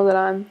know that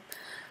I'm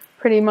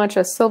pretty much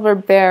a silver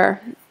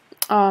bear,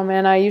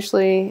 and I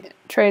usually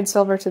trade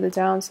silver to the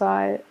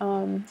downside.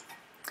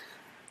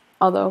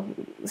 Although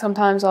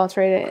sometimes I'll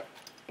trade it,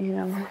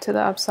 to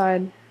the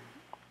upside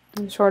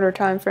in shorter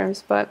time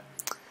frames. But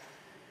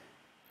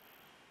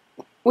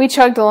we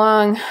chugged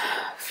along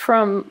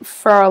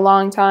for a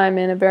long time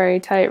in a very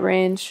tight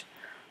range,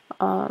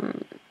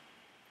 and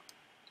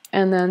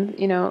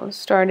then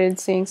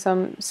started seeing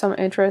some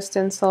interest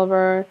in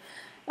silver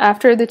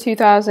after the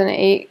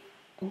 2008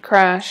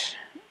 crash.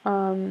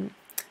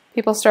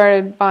 People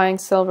started buying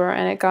silver,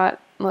 and it got.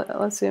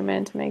 Let's zoom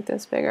in to make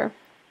this bigger.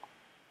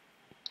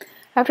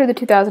 After the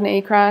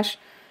 2008 crash,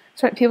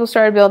 people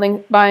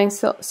started buying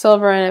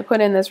silver, and it put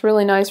in this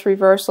really nice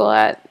reversal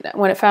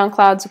when it found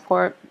cloud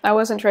support. I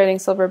wasn't trading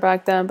silver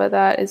back then, but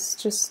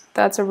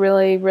that's a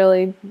really,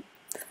 really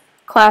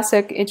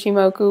classic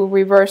Ichimoku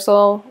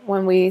reversal.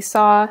 When we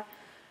saw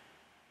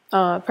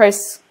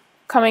price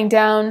coming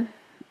down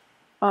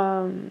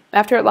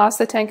after it lost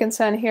the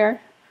Tenkan-sen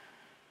here.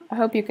 I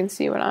hope you can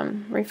see what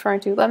I'm referring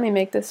to. Let me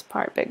make this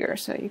part bigger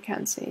so you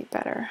can see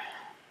better,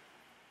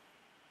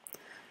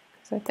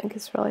 because I think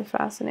it's really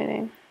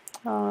fascinating.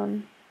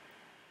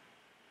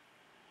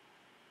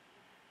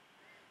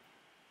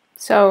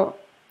 So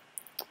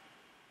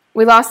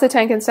we lost the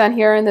Tenkan-sen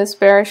here in this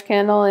bearish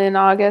candle in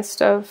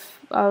August of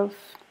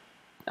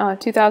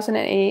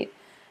 2008,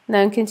 and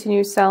then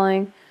continued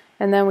selling,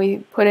 and then we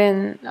put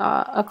in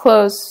a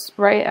close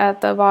right at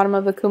the bottom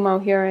of the Kumo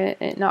here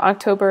in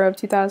October of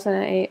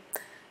 2008.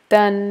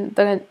 Then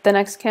the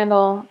next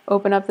candle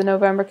opened up, the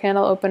November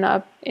candle opened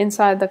up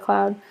inside the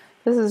cloud.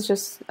 This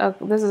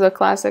is a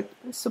classic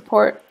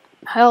support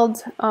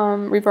held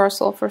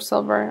reversal for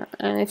silver,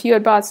 and if you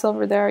had bought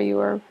silver there, you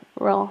were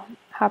real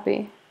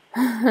happy.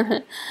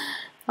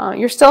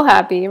 You're still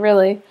happy,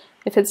 really.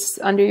 If it's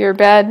under your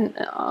bed,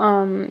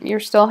 you're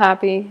still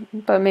happy,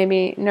 but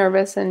maybe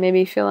nervous and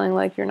maybe feeling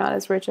like you're not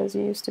as rich as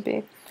you used to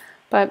be.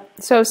 But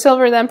so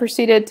silver then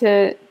proceeded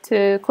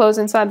to close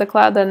inside the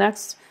cloud the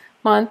next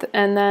month,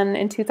 and then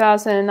in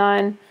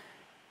 2009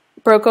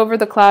 broke over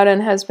the cloud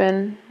and has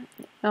been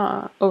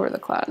over the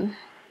cloud.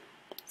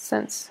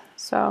 since.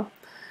 So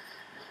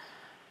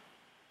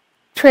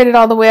traded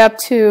all the way up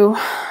to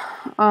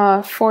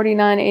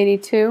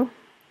 49.82.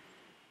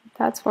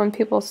 That's when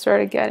people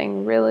started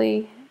getting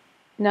really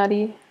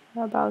nutty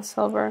about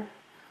silver.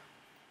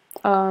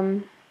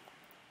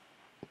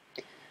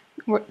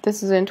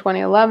 This is in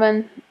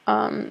 2011.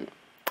 I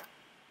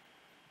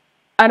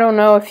don't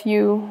know if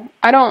you.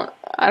 I don't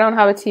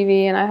have a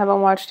TV, and I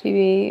haven't watched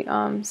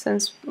TV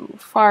since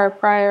far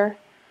prior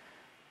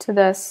to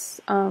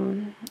this.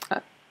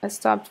 I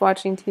stopped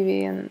watching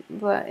TV in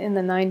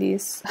the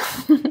 90s.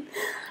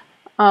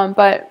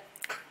 But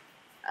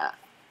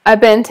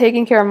I've been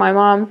taking care of my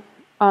mom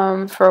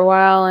for a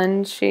while,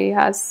 and she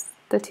has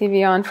the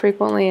TV on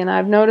frequently, and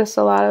I've noticed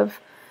a lot of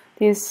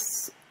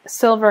these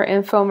silver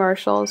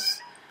infomercials.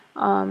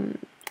 And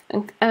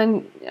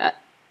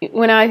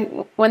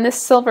when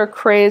this silver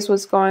craze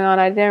was going on,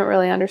 I didn't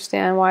really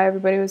understand why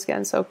everybody was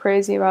getting so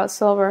crazy about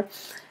silver.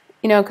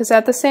 You know, because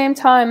at the same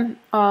time,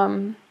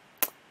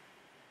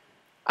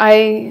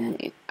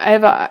 I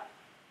have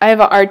an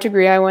art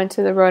degree. I went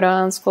to the Rhode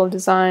Island School of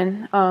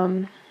Design,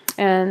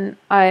 and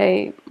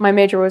my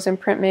major was in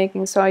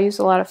printmaking, so I used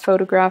a lot of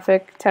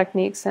photographic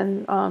techniques.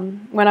 And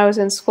when I was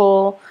in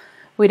school,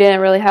 we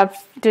didn't really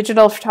have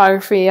digital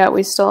photography yet.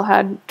 We still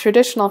had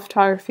traditional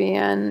photography,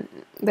 and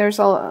there's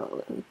a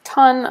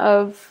ton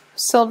of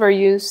silver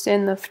used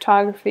in the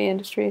photography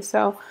industry.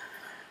 So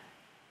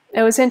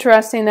it was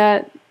interesting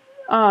that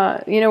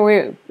you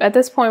know, at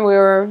this point we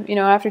were, you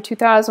know, after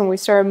 2000 we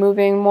started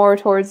moving more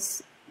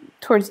towards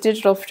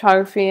digital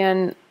photography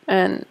and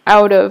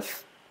out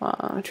of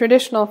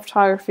traditional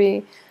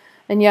photography,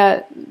 and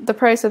yet the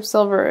price of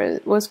silver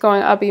was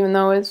going up, even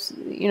though it's,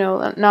 you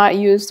know, not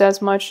used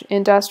as much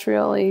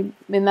industrially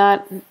in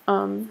that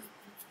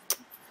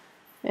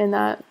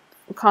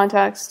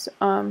context.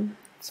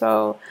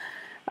 So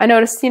I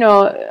noticed, you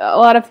know,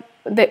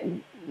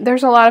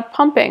 there's a lot of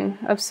pumping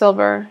of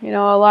silver, you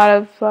know, a lot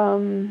of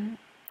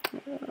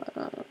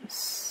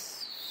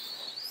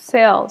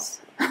sales.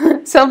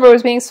 Silver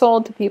was being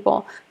sold to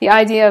people. The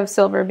idea of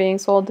silver being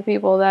sold to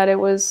people, that it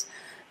was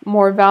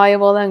more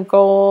valuable than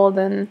gold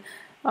and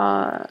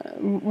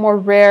more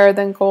rare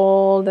than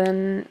gold.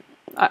 And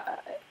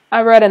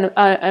I read an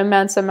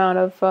immense amount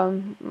of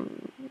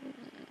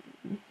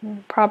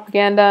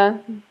propaganda,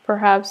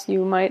 perhaps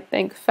you might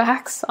think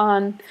facts,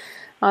 on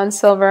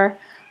silver,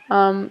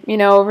 you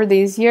know, over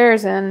these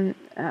years, and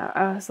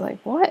I was like,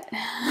 what?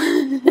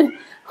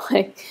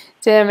 Like,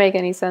 didn't make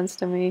any sense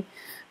to me.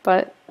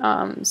 But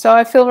so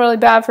I feel really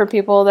bad for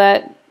people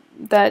that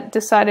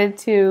decided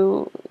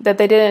that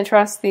they didn't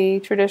trust the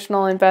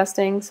traditional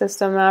investing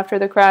system after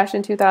the crash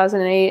in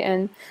 2008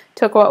 and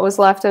took what was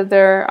left of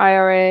their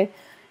IRA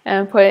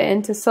and put it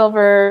into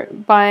silver,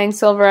 buying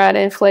silver at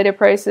inflated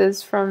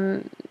prices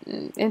from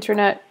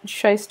internet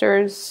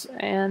shysters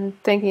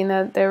and thinking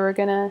that they were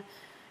going to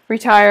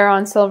retire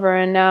on silver,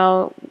 and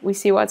now we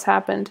see what's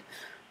happened.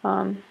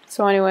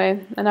 So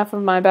anyway, enough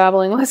of my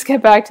babbling. Let's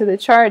get back to the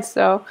charts.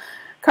 So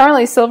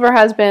currently silver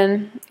has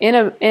been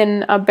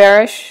in a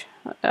bearish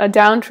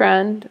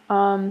downtrend,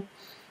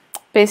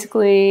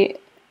 basically,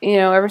 you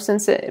know, ever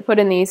since it put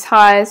in these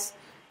highs.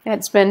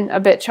 It's been a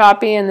bit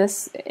choppy in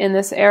this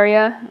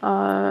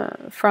area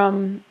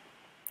from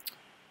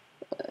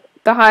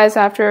the highs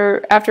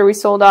after we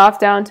sold off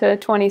down to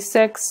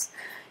 26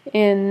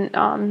 in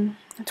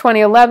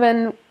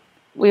 2011.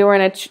 We were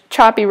in a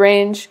choppy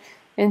range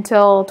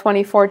until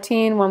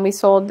 2014 when we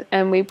sold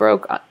and we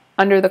broke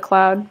under the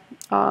cloud.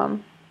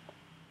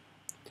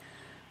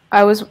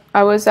 I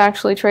was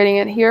actually trading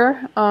it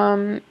here,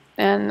 and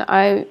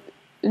I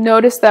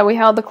noticed that we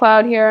held the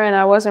cloud here, and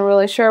I wasn't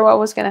really sure what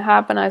was going to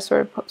happen. I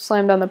sort of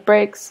slammed on the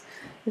brakes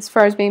as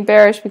far as being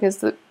bearish, because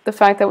the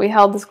fact that we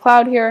held this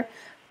cloud here.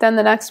 Then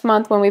the next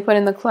month when we put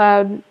in the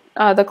cloud,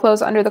 the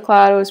close under the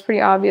cloud, it was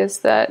pretty obvious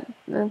that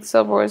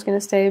silver was going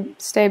to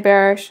stay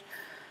bearish,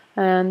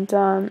 and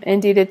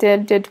indeed it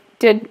did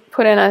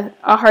put in a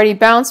hearty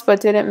bounce,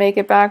 but didn't make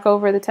it back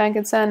over the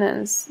Tenkan-sen,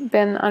 and it's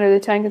been under the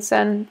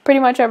Tenkan-sen pretty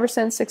much ever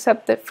since,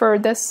 except that for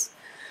this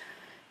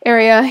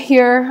area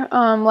here.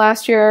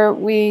 Last year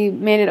we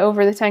made it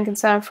over the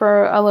Tenkan-sen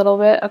for a little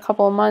bit, a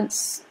couple of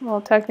months.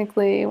 Well,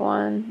 technically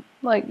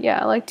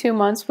like 2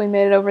 months we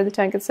made it over the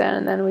Tenkan-sen,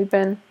 and then we've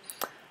been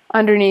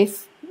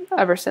underneath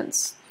ever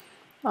since.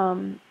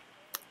 And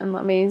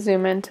let me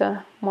zoom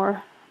into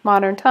more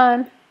modern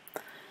time.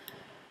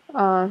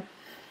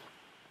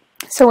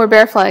 So we're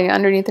bear flagging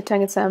underneath the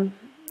Tenkan-sen,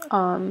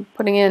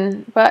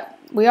 but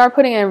we are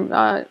putting in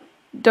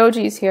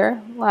dojis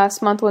here.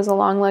 Last month was a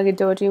long-legged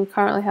doji. We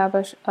currently have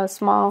a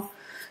small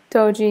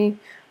doji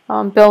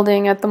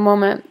building at the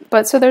moment.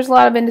 But so there's a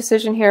lot of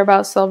indecision here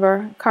about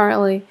silver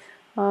currently,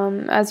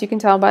 as you can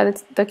tell by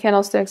the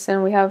candlesticks,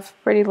 and we have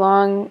pretty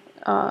long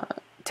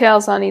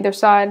tails on either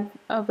side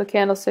of the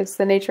candlesticks.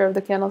 The nature of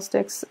the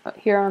candlesticks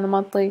here on the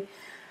monthly.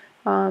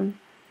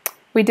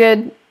 We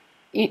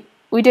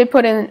did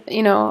put in,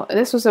 you know,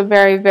 this was a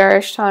very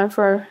bearish time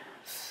for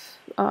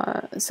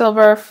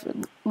silver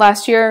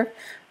last year.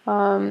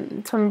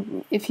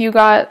 If you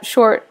got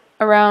short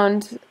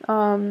around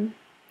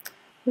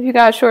If you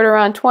got short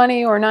around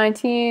 20 or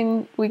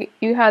 19,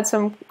 you had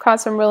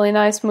caught some really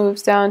nice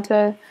moves down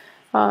to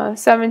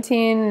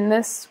 17 in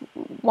this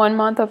 1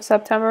 month of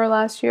September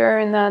last year,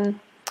 and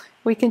then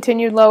we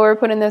continued lower,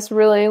 put in this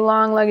really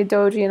long-legged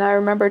doji, and I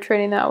remember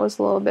trading that was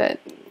a little bit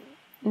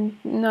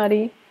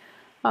nutty.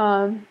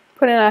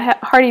 Put in a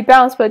hearty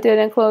bounce, but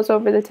didn't close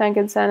over the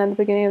Tenkan Sen at the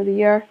beginning of the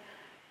year,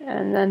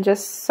 and then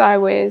just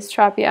sideways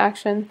choppy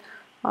action,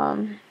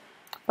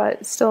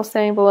 but still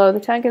staying below the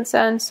Tenkan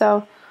Sen.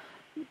 So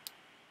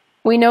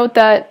we note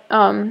that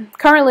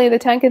currently the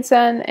Tenkan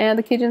Sen and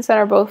the Kijun Sen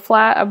are both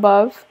flat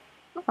above,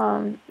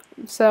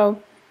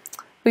 so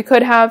we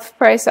could have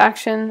price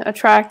action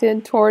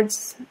attracted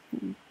towards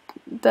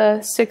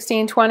the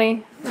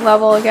 1620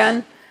 level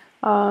again.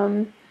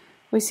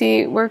 We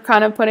see we're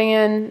kind of putting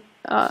in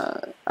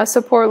a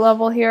support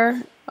level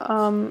here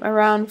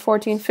around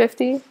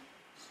 1450.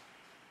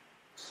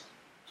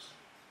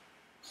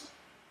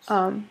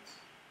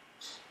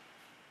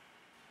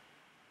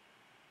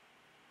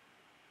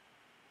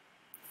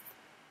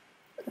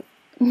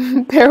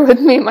 Bear with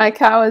me, my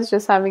cow is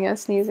just having a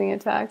sneezing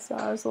attack, so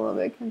I was a little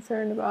bit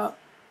concerned about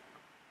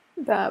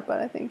that,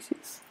 but I think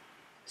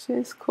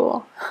she's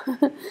cool.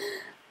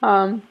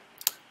 Cats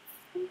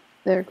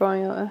are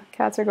going a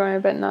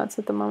bit nuts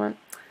at the moment.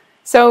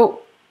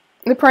 So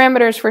the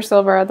parameters for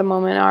silver at the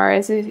moment are,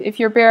 if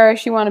you're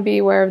bearish, you want to be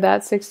aware of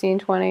that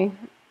 1620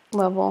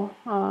 level.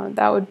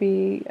 That would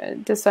be a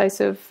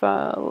decisive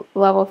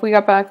level. If we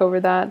got back over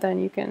that, then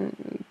you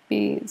can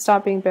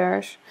stop being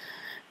bearish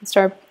and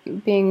start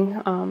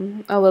being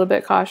a little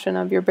bit cautious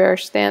of your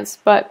bearish stance.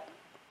 But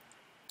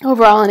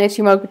overall, in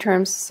Ichimoku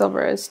terms,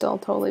 silver is still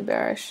totally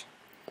bearish.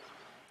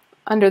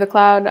 Under the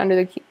cloud, under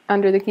the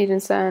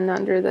Kijun Sen,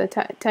 under the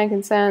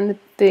Tenkan Sen,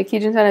 the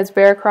Kijun Sen is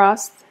bear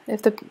crossed.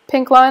 If the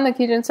pink line, the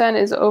Kijun Sen,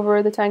 is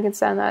over the Tenkan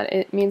Sen,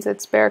 it means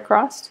it's bear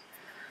crossed.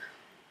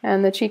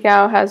 And the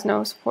Chikou has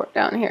no support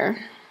down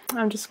here.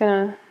 I'm just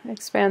going to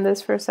expand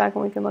this for a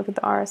second. We can look at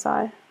the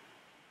RSI.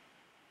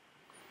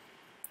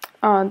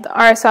 The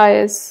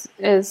RSI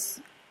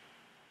is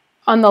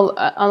on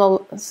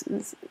the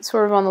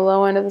sort of on the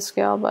low end of the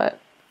scale, but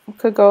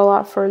could go a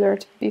lot further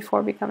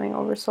before becoming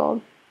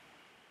oversold.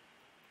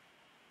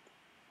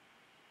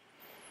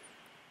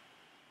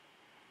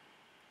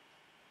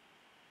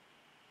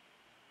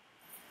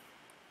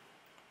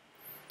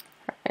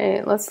 All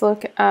right, let's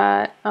look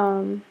at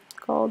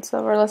gold,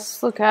 silver.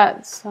 Let's look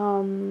at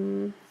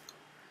some.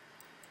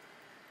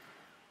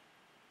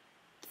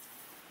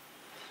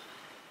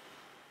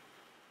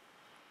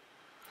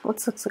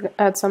 Let's look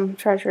at some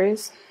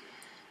treasuries.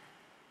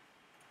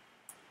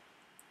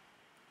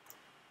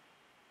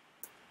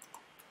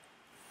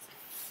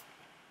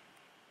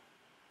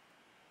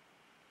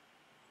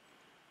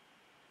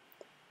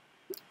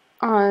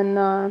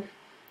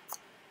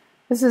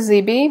 This is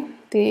ZB,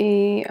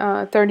 the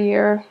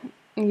 30-year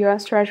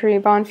U.S. Treasury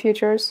bond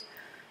futures.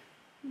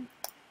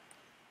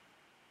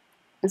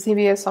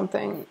 ZB is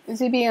something.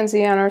 ZB and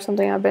ZN are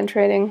something I've been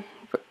trading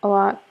a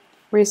lot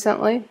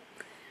recently.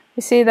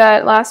 We see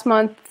that last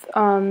month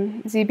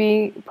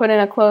ZB put in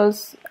a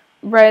close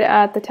right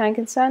at the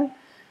Tenkan Sen.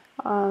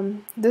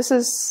 This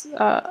is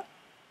a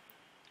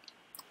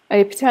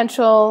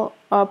potential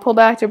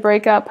pullback to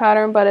breakout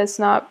pattern, but it's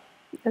not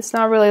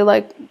really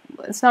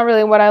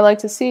what I like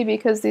to see,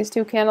 because these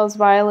two candles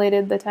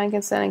violated the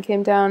Tenkan Sen and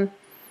came down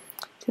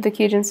to the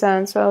Kijun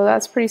Sen. So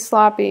that's pretty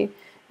sloppy.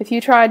 If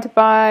you tried to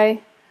buy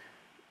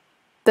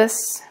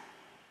this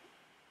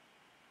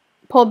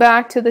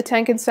pullback to the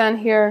Tenkan Sen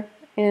here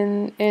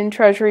in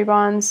treasury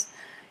bonds,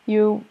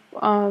 you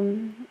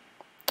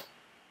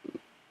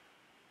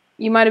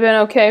might have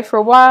been okay for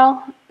a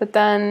while, but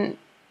then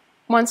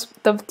once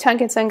the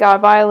Tenkan Sen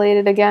got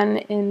violated again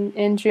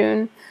in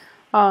June,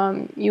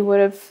 you would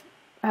have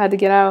had to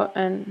get out,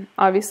 and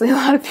obviously a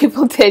lot of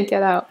people did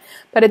get out.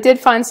 But it did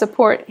find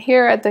support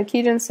here at the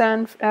Kijun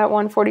Sen at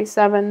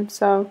 147,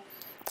 so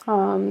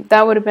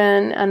that would have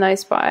been a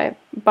nice buy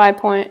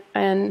point,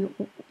 and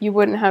you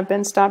wouldn't have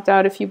been stopped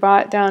out if you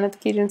bought down at the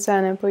Kijun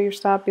Sen and put your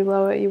stop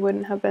below it. You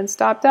wouldn't have been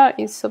stopped out.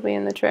 You'd still be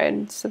in the trade.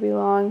 You'd still be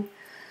long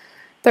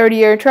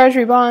 30-year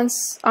treasury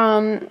bonds.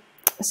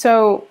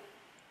 So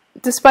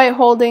despite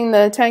holding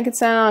the Tenkan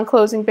Sen on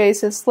closing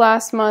basis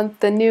last month,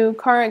 the new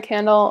current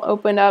candle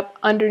opened up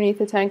underneath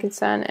the Tenkan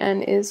Sen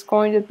and is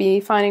going to be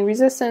finding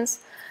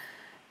resistance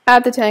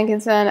at the Tenkan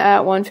Sen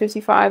at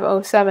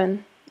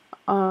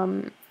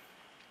 155.07.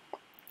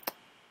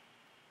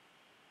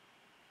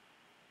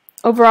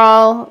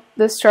 Overall,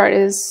 this chart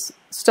is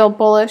still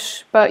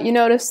bullish, but you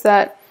notice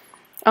that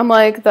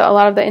unlike a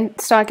lot of the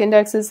stock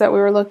indexes that we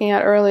were looking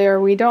at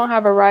earlier, we don't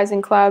have a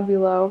rising cloud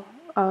below.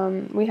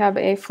 We have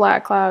a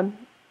flat cloud,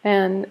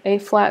 and a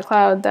flat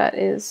cloud that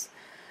is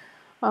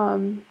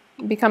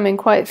becoming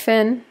quite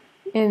thin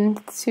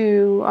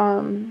into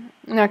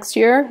next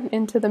year.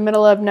 Into the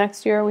middle of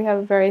next year, we have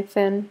a very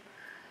thin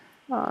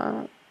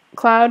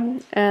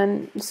cloud,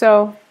 and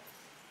so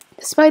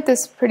despite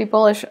this pretty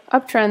bullish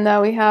uptrend that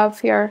we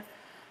have here,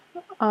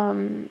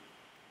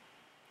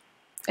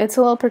 it's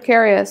a little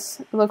precarious.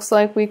 It looks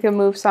like we could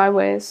move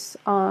sideways,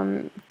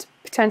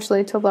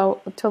 potentially to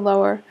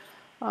lower.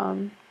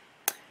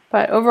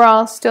 But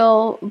overall,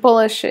 still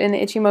bullish in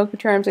Ichimoku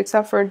terms,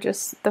 except for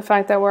just the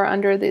fact that we're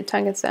under the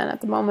Tenkan-sen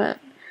at the moment.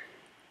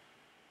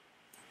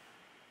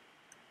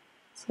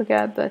 Let's look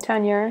at the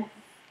 10-year.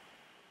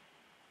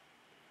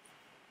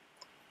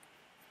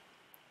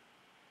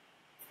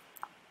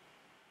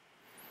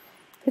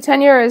 The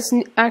 10-year is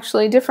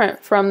actually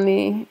different from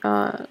the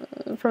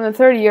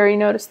 30-year. You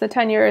notice the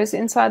 10-year is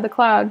inside the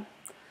cloud.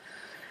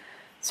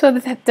 So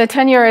the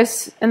 10-year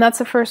is, and that's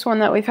the first one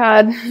that we've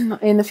had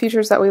in the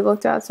futures that we've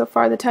looked at so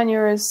far. The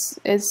 10-year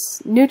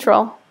is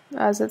neutral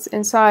as it's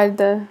inside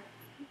the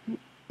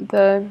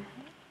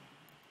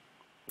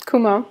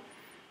Kumo,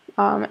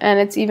 and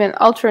it's even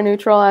ultra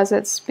neutral as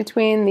it's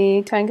between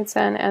the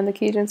Tenkan-sen and the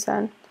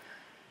Kijun-sen.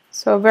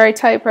 So very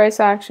tight price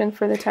action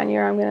for the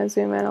 10-year. I'm going to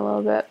zoom in a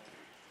little bit.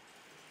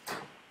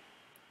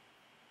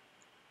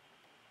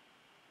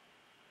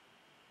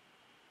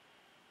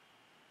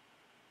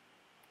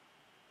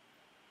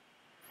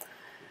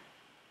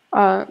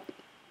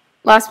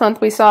 Last month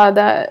we saw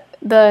that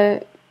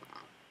the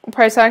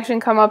price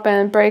action come up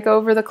and break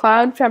over the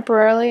cloud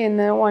temporarily in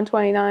the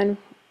 129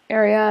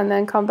 area and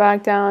then come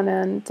back down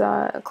and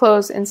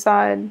close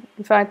inside.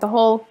 In fact, the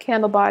whole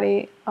candle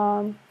body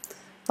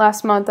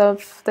last month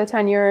of the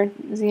 10-year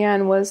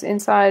ZN was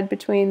inside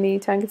between the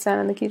Tenkan-sen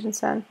and the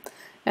Kijun-sen,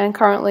 and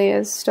currently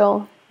is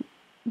still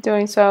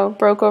doing so.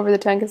 Broke over the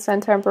Tenkan-sen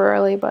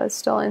temporarily, but it's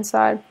still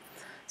inside.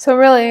 So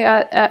really,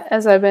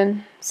 as I've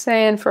been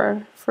saying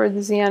for the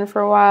ZN for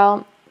a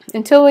while,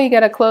 until we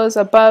get a close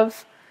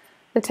above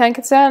the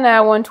Tenkan-sen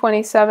at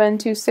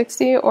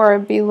 127.260 or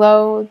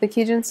below the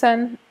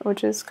Kijun-sen,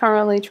 which is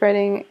currently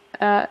trading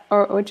at,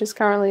 or which is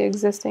currently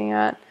existing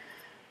at,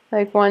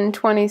 like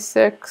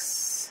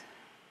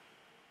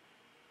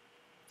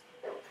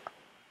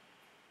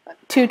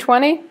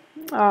 126.220,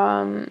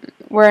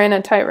 we're in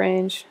a tight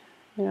range,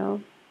 you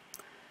know.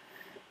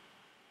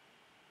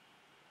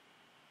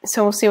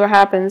 So we'll see what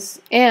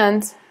happens.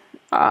 And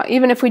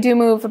even if we do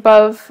move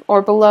above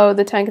or below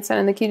the Tenkan-sen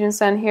and the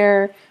Kijun-sen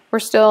here, we're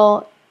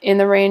still in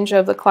the range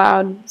of the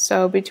cloud,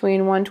 so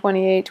between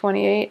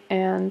 128.28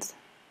 and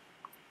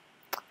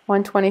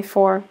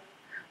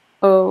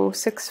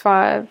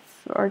 124.065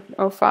 or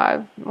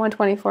 05,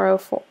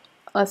 124.04,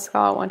 let's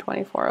call it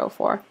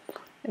 124.04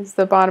 is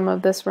the bottom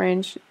of this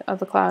range of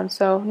the cloud.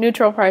 So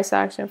neutral price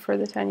action for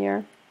the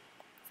 10-year.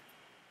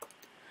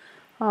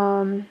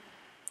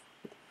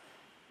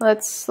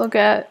 Let's look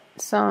at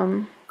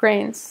some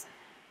grains.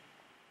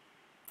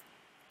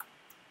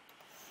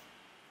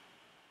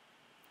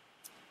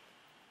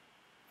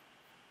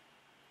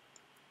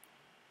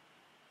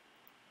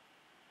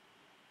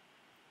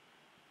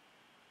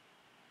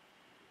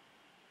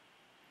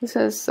 This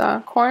is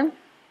corn.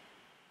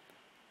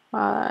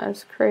 Wow,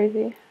 that's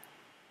crazy.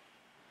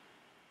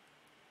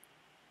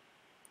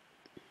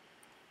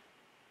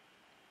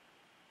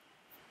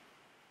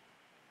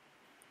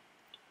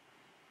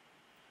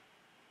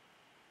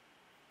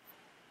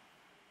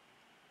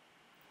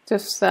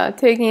 Just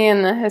taking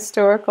in the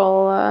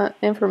historical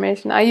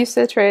information. I used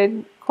to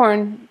trade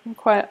corn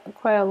quite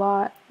a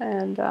lot,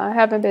 and I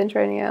haven't been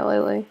trading it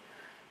lately.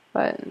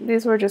 But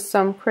these were just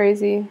some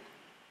crazy,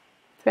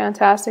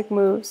 fantastic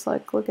moves.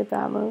 Like, look at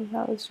that move.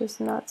 That was just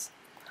nuts.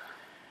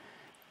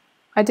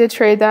 I did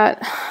trade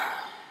that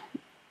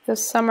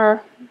this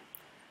summer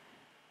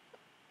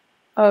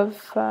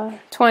of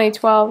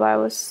 2012. I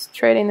was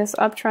trading this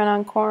uptrend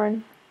on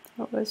corn.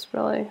 It was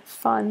really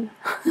fun.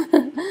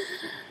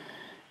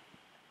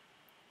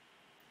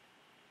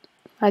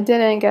 I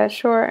didn't get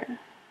short,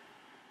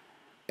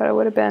 but it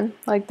would have been.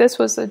 Like, this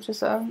was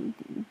just a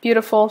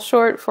beautiful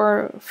short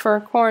for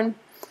corn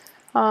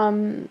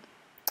in,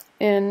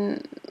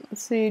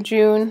 let's see,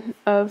 June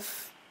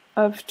of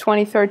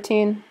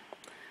 2013.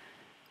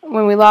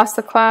 When we lost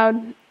the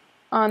cloud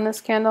on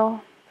this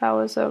candle, that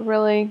was a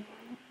really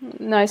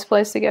nice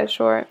place to get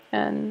short.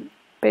 And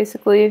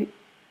basically,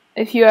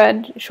 if you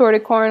had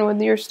shorted corn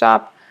with your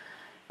stop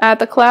at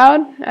the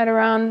cloud at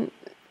around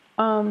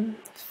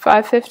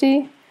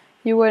 550,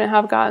 you wouldn't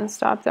have gotten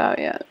stopped out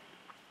yet.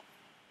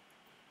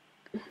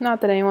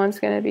 Not that anyone's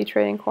going to be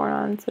trading corn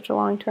on such a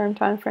long-term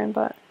time frame,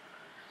 but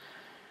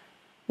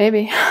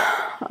maybe.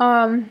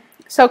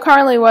 So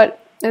currently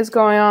what is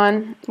going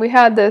on, we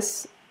had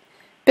this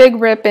big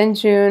rip in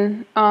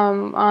June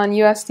on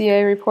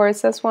USDA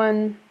reports. That's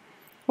when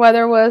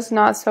weather was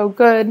not so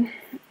good,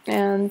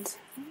 and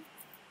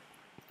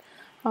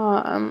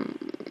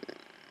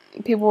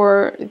people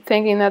were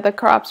thinking that the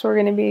crops were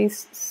going to be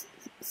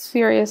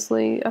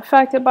seriously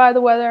affected by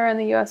the weather, and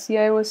the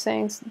USDA was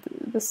saying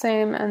the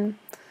same, and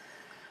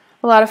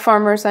a lot of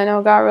farmers I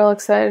know got real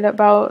excited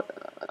about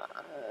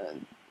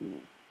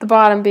the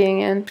bottom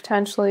being in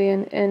potentially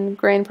in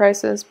grain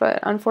prices, but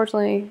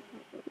unfortunately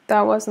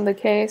that wasn't the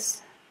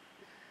case.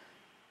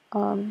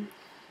 And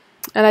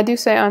I do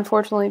say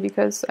unfortunately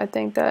because I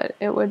think that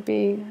it would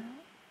be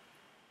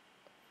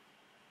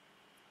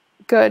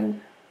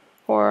good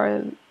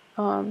for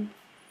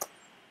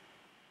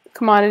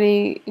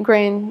commodity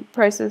grain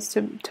prices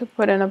to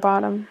put in a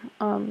bottom.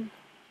 I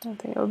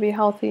think it would be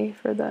healthy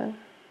for the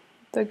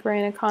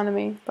grain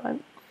economy. But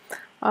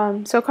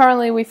so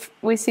currently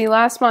we see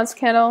last month's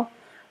candle.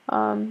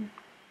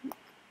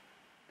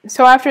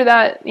 So after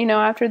that,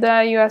 after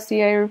that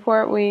USDA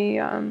report,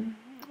 we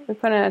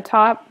put in a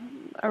top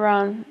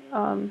around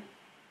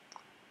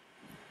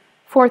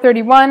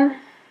 431.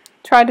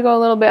 Tried to go a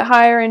little bit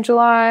higher in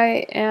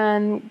July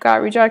and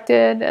got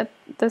rejected at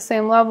the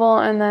same level,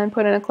 and then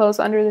put in a close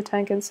under the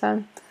Tenkan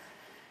Sen.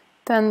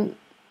 Then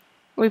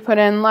we put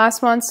in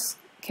last month's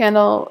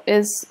candle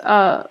is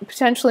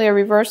potentially a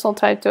reversal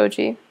type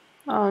doji.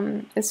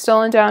 It's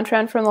still in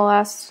downtrend from the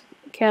last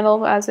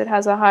candle as it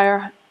has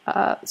a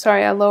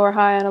lower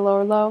high and a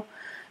lower low,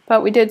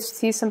 but we did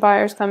see some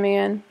buyers coming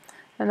in,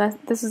 and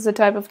this is the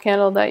type of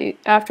candle that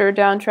after a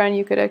downtrend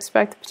you could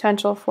expect the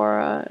potential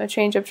for a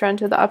change of trend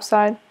to the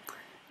upside.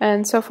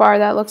 And so far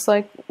that looks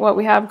like what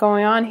we have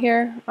going on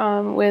here,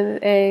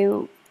 with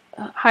a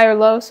higher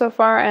low so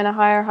far and a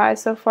higher high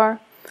so far.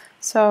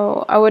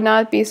 So I would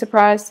not be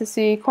surprised to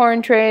see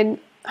corn trade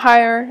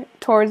higher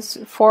towards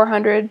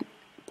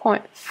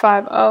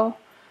 400.50.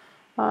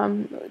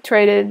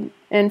 Traded.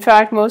 In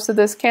fact, most of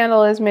this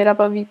candle is made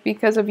up of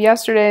because of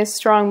yesterday's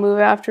strong move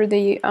after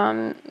the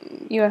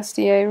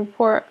USDA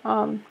report.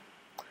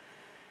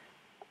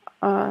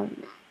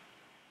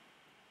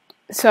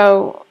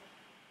 So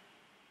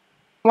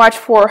watch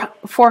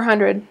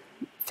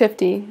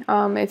 450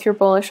 if you're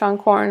bullish on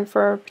corn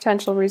for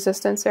potential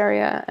resistance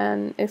area,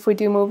 and if we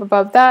do move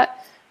above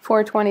that,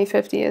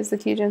 420.50 is the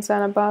Kijun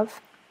Sen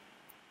above.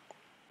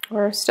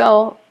 We're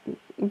still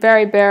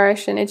very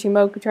bearish in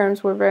Ichimoku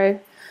terms. We're very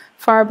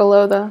far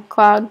below the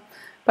cloud,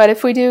 but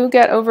if we do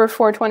get over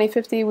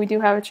 420.50, we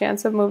do have a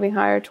chance of moving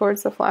higher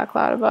towards the flat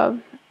cloud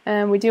above.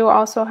 And we do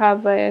also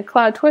have a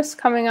cloud twist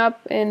coming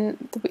up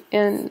in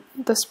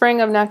the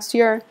spring of next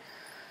year,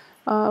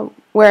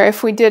 where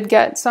if we did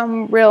get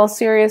some real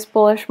serious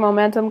bullish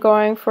momentum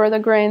going for the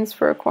grains,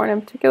 for corn in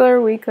particular,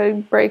 we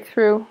could break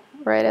through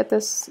right at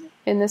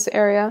in this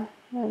area,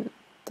 in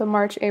the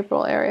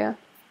March-April area.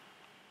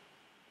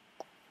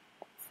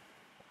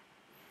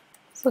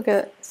 Let's look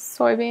at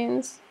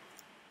soybeans.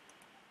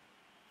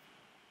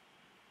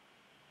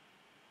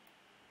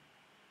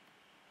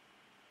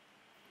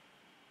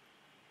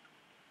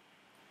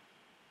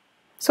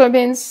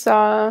 Soybeans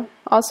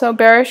also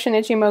bearish in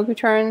Ichimoku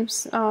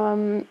terms,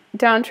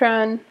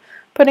 downtrend,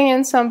 putting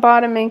in some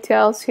bottoming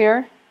tails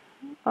here.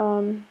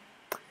 Current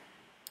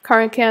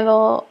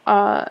candle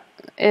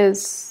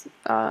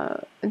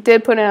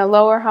did put in a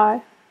lower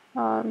high,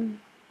 a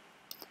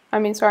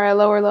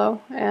lower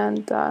low,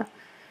 and I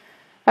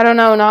don't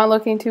know, not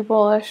looking too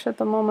bullish at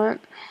the moment.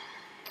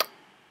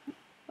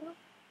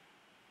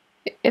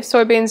 If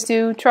soybeans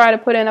do try to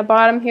put in a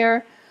bottom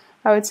here,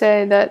 I would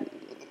say that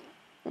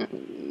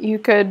you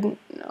could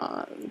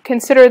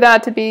consider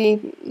that to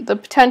be the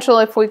potential.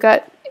 If we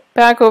got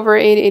back over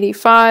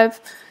 885,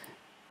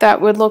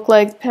 that would look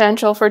like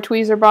potential for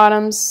tweezer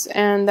bottoms,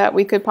 and that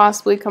we could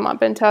possibly come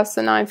up and test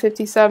the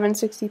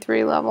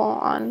 957.63 level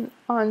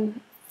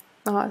on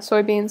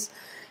soybeans,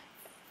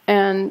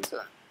 and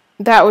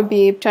that would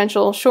be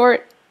potential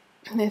short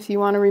if you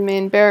want to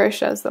remain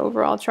bearish, as the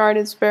overall chart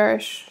is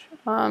bearish.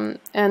 And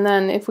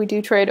then if we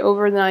do trade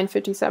over the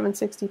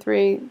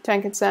 957.63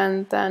 Tenkan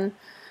Sen, then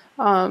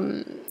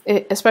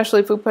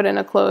especially if we put in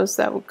a close,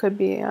 that could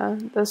be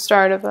the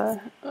start of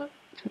a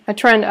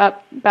trend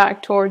up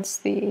back towards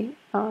the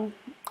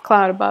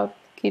cloud above,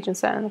 Kijun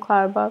Sen and the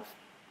cloud above.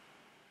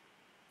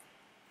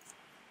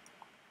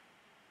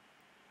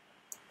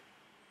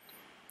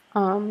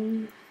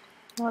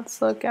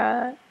 Let's look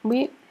at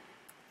wheat.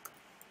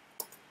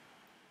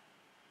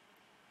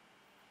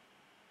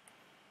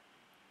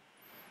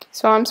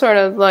 So I'm sort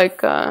of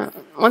like,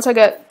 once I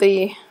get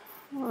the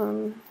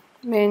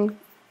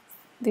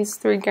these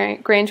three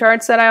grain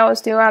charts that I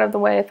always do out of the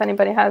way, if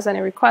anybody has any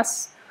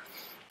requests,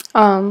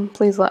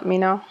 please let me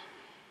know.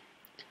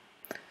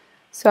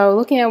 So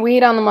looking at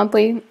wheat on the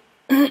monthly,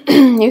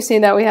 you see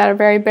that we had a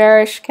very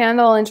bearish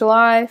candle in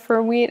July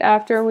for wheat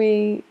after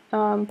we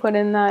put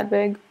in that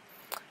big,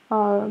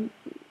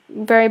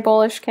 very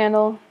bullish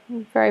candle,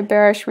 very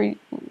bearish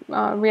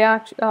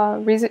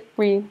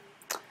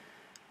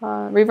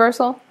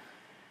reversal.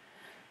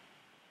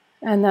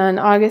 And then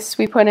August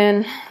we put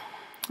in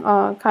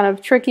kind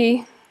of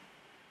tricky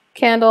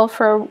candle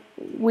for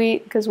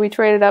wheat because we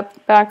traded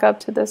back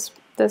up to this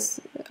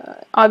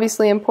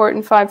obviously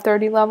important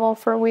 530 level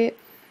for wheat.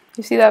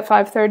 You see that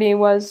 530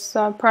 was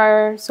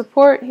prior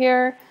support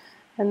here,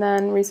 and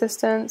then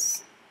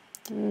resistance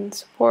and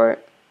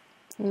support,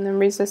 and then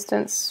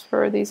resistance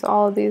for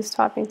all of these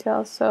topping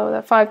tails. So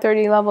that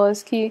 530 level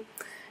is key,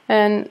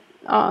 and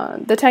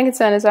the Tenkan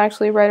Sen is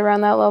actually right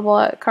around that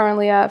level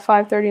currently at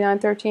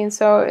 539.13.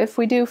 So if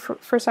we do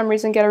for some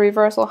reason get a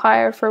reversal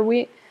higher for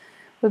wheat,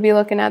 we'll be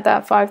looking at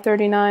that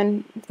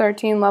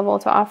 539.13 level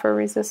to offer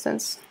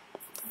resistance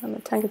on the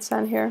Tenkan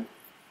Sen here.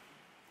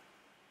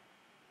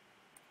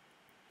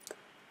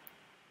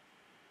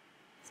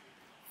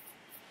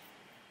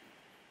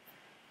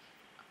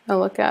 a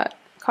look at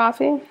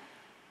coffee.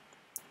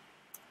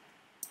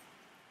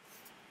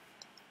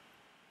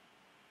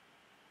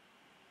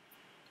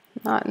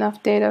 Not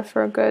enough data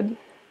for a good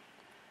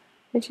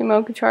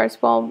Ichimoku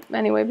charts. Well,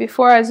 anyway,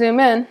 before I zoom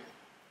in,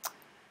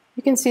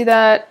 you can see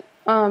that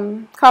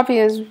coffee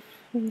is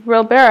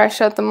real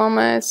bearish at the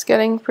moment. It's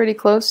getting pretty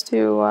close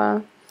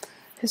to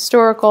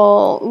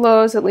historical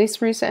lows, at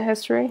least recent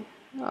history.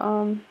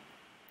 And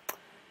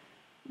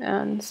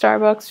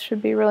Starbucks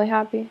should be really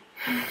happy.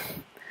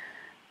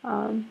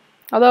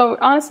 Although,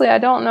 honestly, I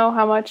don't know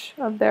how much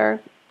of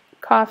their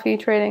coffee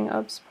trading,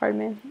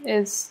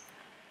 is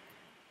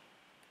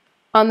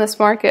on this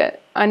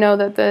market. I know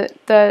that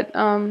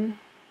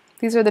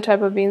these are the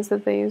type of beans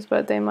that they use,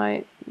 but they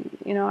might,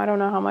 I don't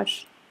know how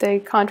much they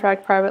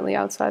contract privately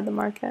outside the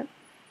market.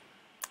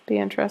 Be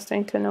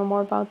interesting to know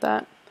more about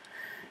that.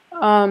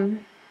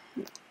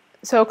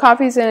 So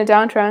coffee's in a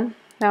downtrend.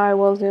 Now I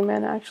will zoom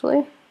in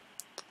actually.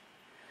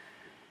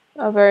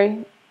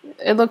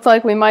 It looked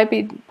like we might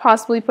be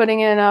possibly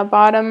putting in a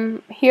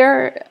bottom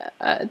here.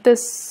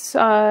 This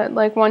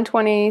like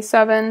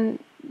 127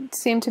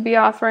 seemed to be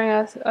offering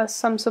us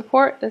some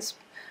support. This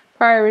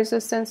prior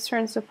resistance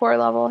turned support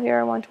level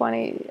here,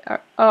 120.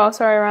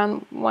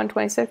 Around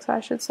 126, I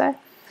should say.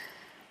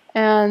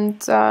 And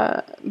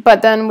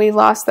but then we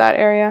lost that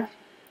area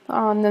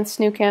on this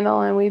new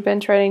candle, and we've been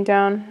trading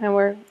down, and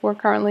we're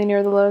currently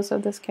near the lows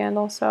of this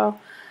candle. So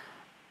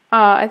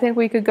I think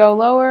we could go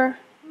lower,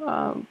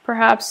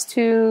 perhaps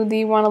to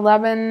the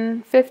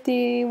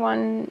 111.50,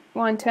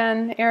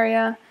 110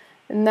 area,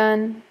 and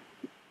then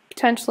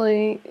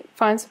potentially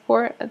find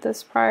support at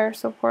this prior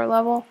support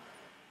level.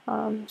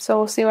 So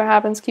we'll see what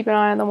happens. Keep an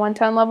eye on the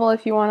 110 level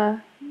if you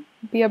want to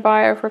be a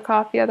buyer for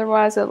coffee.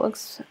 Otherwise, it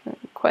looks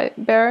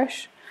quite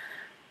bearish.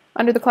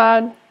 Under the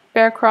cloud,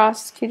 bear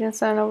cross,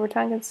 Kijun-sen over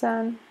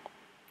Tenkan-sen.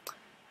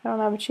 I don't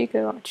have a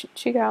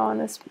Chikou on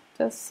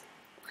this.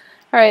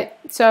 Alright,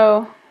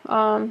 so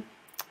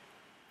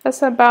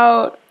that's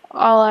about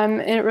all I'm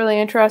really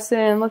interested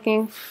in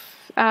looking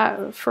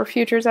at for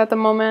futures at the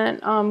moment.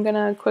 I'm going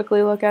to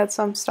quickly look at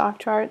some stock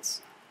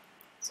charts.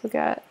 Let's look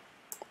at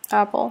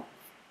Apple.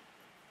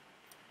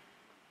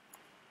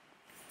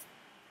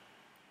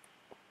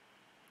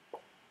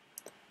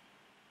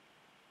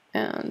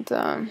 And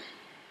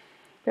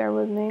bear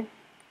with me.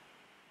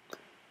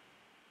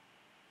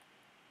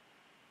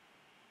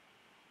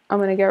 I'm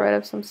going to get rid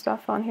of some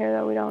stuff on here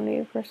that we don't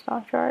need for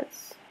stock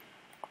charts.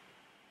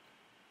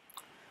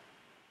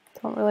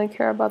 Don't really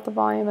care about the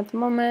volume at the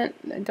moment.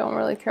 I don't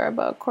really care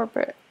about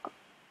corporate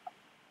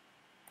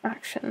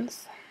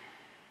actions.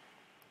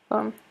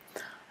 Boom.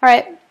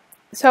 Alright,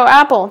 so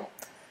Apple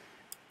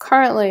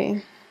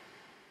currently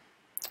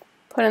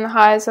put in the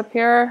highs up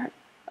here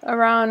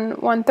around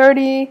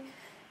 130.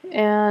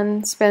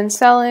 And it's been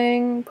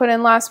selling, put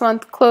in last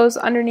month, closed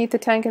underneath the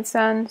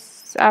Tenkan-sen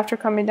after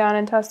coming down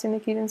and testing the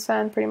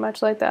Kijun-sen, pretty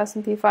much like the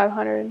S&P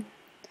 500.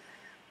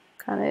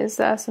 Kind of is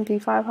the S&P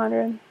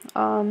 500.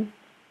 And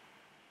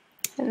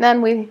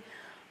then we,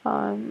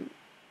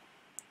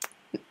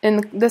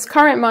 in this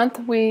current month,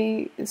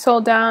 we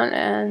sold down,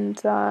 and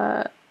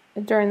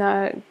during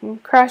that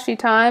crashy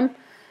time,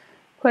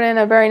 put in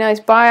a very nice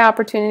buy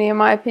opportunity, in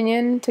my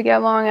opinion, to get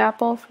long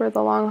Apple for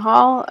the long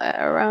haul at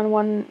around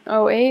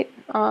 108.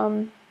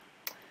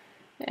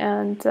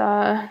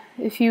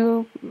 If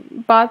you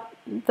bought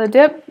the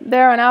dip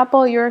there on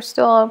Apple, you're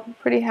still a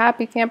pretty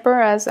happy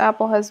camper, as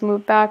Apple has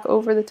moved back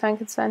over the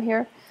Tenkan-sen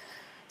here.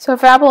 So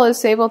if Apple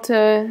is able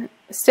to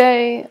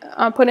stay,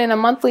 put in a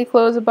monthly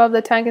close above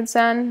the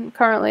Tenkan-sen,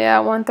 currently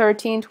at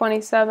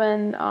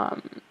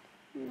 113.27,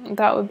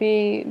 that would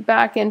be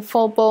back in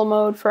full bull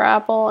mode for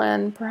Apple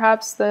and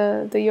perhaps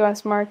the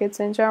US markets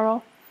in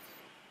general.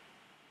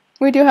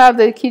 We do have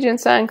the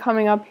Kijun-sen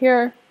coming up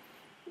here.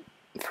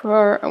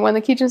 For when the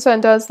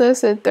Kijun-sen does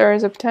this, there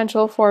is a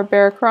potential for a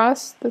bear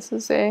cross. This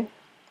is a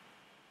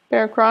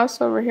bear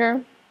cross over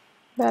here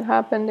that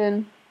happened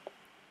in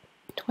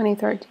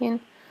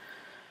 2013.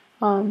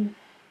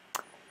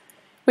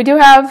 We do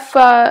have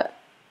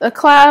the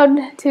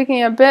cloud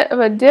taking a bit of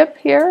a dip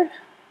here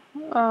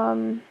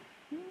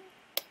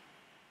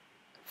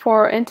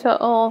for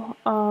until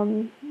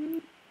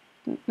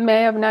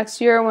May of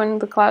next year, when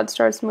the cloud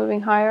starts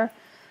moving higher.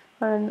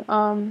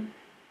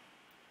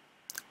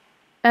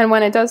 And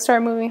when it does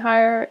start moving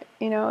higher,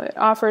 it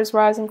offers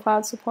rising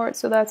cloud support,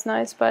 so that's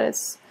nice, but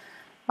it's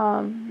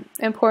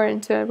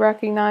important to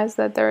recognize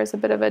that there is a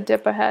bit of a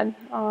dip ahead.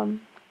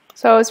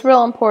 So it's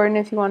real important,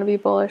 if you want to be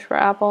bullish for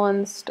Apple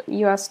and the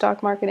US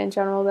stock market in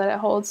general, that it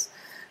holds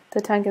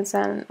the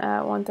Tenkan-sen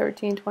at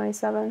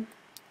 113.27.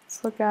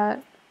 Let's look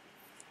at,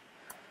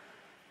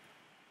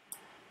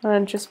 I'm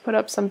going to just put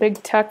up some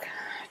big tech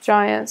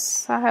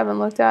giants I haven't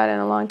looked at in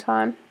a long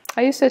time.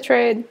 I used to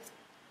trade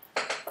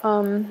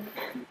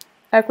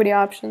equity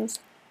options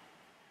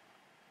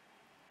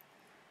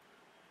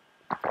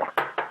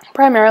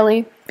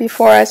primarily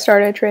before I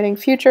started trading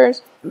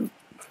futures,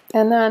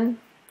 and then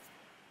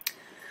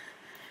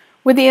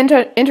with the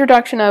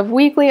introduction of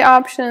weekly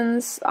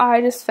options,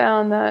 I just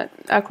found that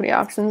equity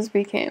options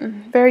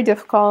became very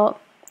difficult.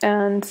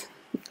 And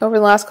over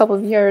the last couple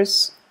of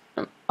years,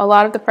 a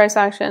lot of the price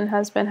action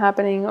has been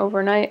happening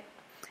overnight,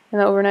 in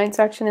the overnight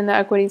section in the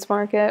equities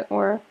market,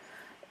 where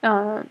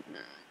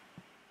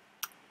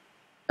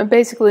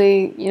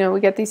basically, you know, we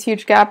get these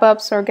huge gap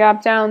ups or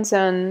gap downs,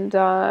 and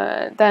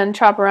then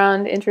chop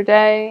around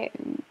intraday.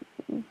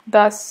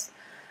 Thus,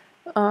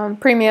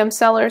 premium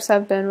sellers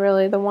have been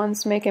really the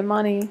ones making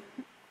money.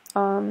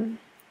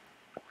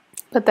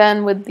 But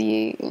then with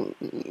the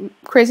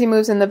crazy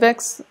moves in the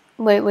VIX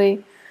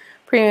lately,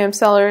 premium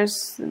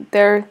sellers,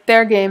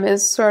 their game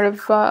is sort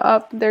of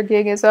up, their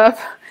gig is up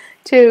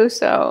too.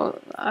 So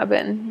I've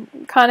been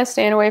kind of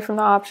staying away from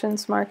the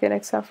options market,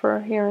 except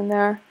for here and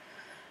there,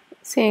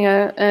 seeing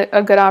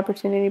a good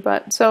opportunity.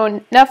 But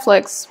so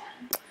Netflix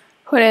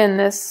put in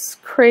this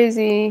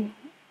crazy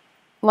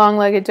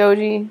long-legged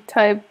doji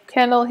type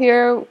candle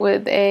here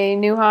with a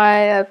new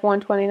high of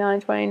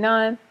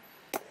 129.29.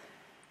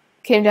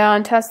 Came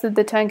down, tested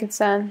the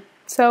Tenkan-sen.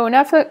 So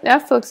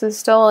Netflix is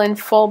still in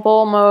full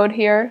bull mode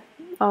here.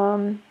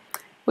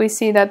 We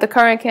see that the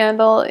current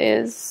candle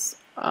is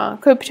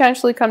could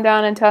potentially come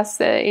down and test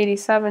the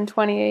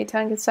 87.28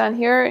 Tenkan-sen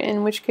here,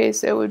 in which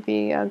case it would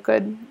be a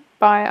good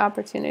buy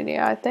opportunity,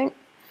 I think,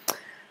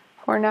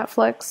 for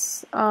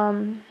Netflix,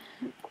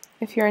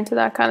 if you're into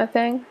that kind of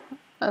thing.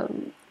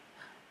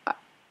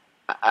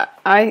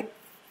 I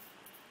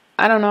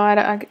don't know.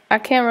 I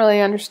can't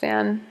really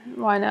understand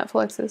why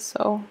Netflix is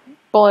so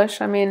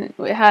bullish. I mean,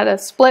 it had a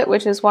split,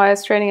 which is why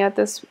it's trading at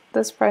this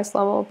price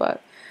level.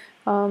 But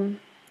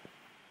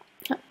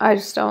I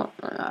just don't.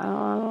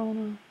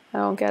 I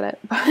don't get it.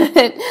 But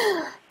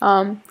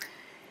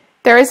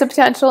there is a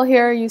potential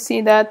here. You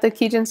see that the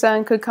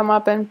Kijun-sen could come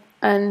up and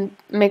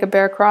make a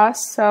bear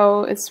cross.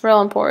 So it's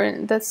real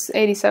important. That's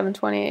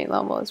 87.28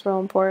 level is real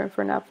important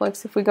for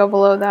Netflix. If we go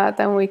below that,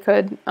 then we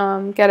could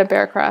get a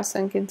bear cross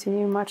and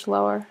continue much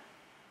lower.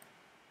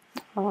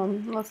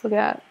 Let's look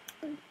at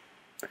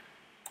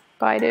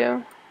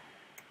Baidu.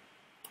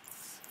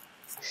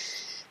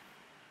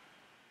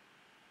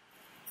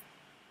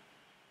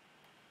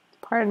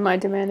 Pardon my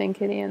demanding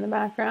kitty in the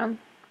background.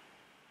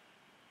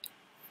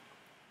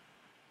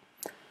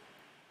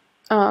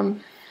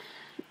 Baidu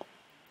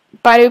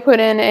put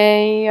in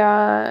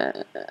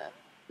a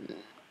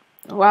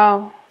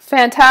wow,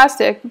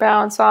 fantastic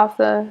bounce off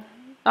the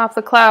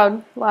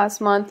cloud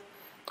last month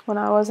when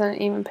I wasn't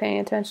even paying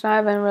attention. I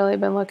haven't really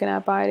been looking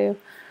at Baidu.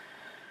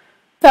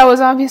 That was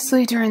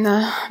obviously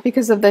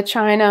because of the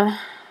China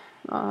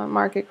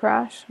market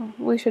crash.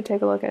 We should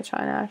take a look at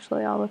China,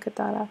 actually. I'll look at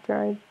that after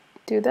I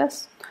do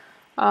this.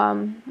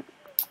 And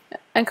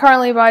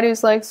currently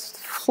Baidu's like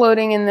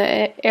floating in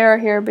the air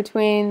here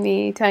between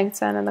the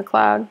Tenkan-sen and the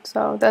cloud.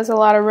 So there's a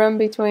lot of room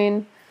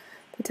between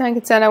the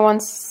Tenkan-sen at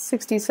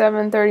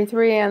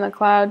 167.33 and the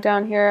cloud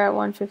down here at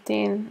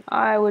 115.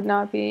 I would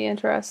not be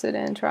interested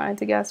in trying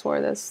to guess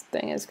where this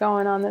thing is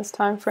going on this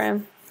time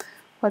frame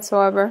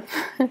whatsoever.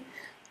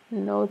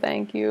 No,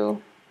 thank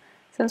you.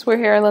 Since we're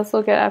here, let's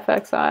look at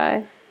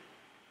FXI.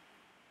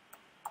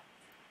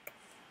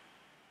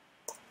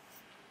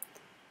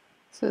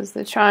 This is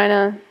the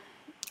China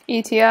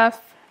ETF.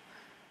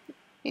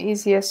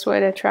 Easiest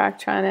way to track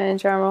China in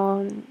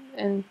general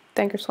in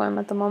Thinkorswim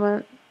at the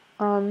moment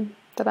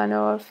that I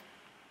know of.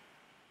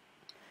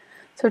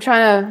 So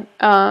China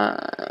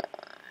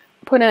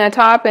put in a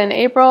top in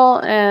April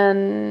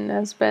and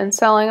has been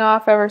selling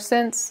off ever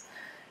since.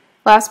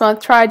 Last month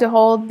tried to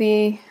hold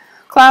the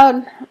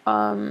cloud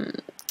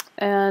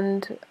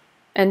and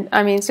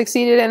I mean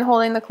succeeded in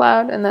holding the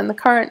cloud, and then the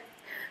current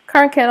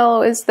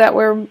candle is that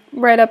we're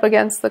right up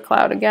against the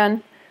cloud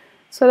again.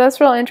 So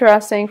that's real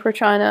interesting for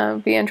China.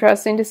 It'd be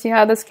interesting to see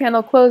how this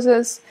candle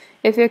closes.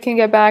 If it can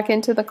get back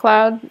into the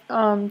cloud,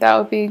 that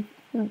would be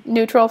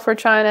neutral for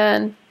China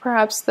and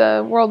perhaps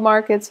the world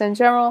markets in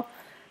general.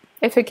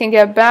 If it can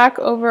get back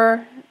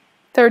over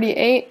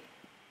 38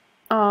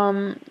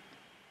 on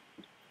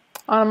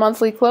a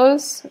monthly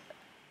close,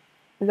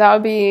 that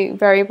would be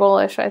very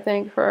bullish, I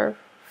think, for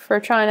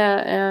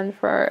China and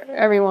for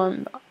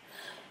everyone.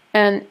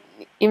 And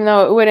even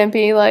though it wouldn't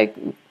be like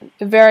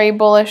very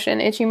bullish in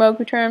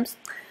Ichimoku terms,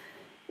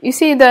 you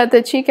see that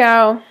the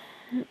Chikou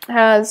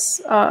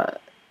has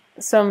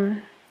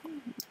some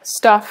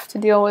stuff to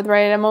deal with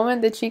right at the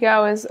moment. The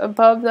Chikou is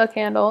above the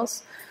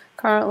candles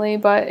currently,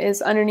 but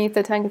is underneath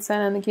the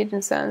Tenkan-sen and the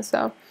Kijun-sen,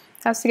 so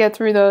has to get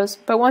through those.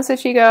 But once the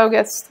Chikou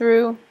gets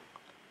through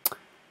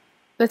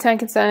the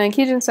Tenkan-sen and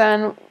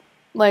Kijun-sen,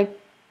 like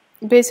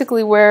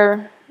basically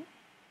where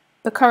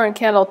the current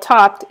candle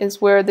topped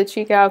is where the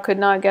Chikou could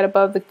not get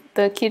above the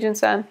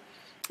Kijun-sen.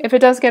 If it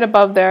does get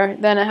above there,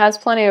 then it has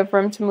plenty of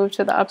room to move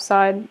to the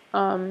upside.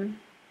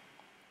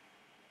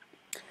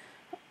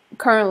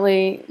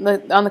 Currently,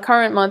 on the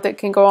current month, it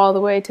can go all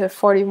the way to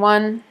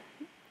 41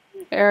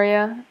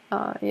 area.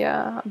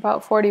 Yeah,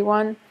 about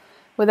 41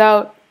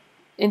 without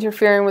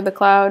interfering with the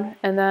cloud.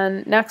 And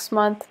then next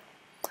month,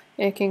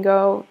 it can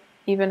go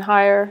even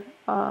higher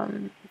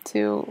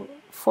to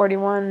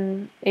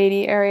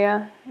 41.80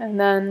 area, and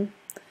then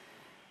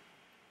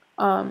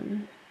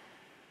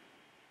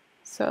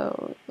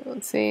so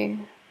let's see,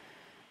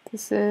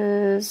 This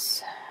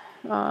is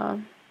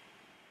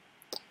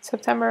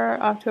September,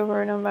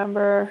 October,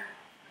 November.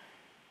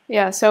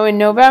 Yeah, so in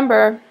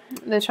November,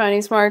 the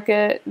Chinese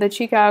market, the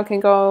Chikou can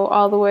go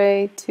all the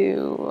way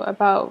to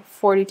about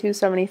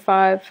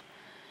 42.75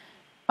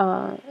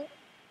 on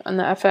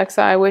the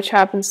FXI, which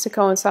happens to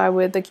coincide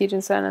with the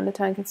Kijun-sen and the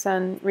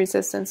Tenkan-sen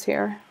resistance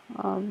here.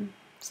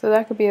 So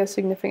that could be a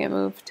significant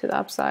move to the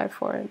upside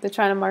for the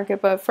China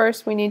market. But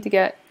first, we need to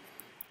get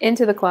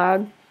into the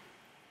cloud.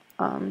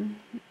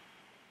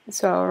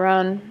 So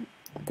around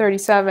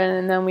 37,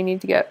 and then we need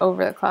to get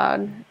over the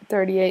cloud,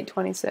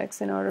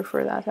 38.26, in order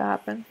for that to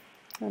happen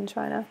in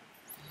China.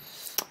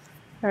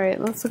 All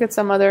right, let's look at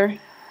some other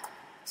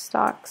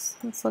stocks.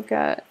 Let's look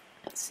at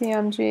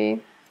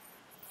CMG.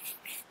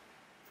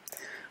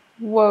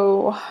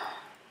 Whoa,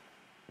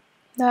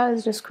 that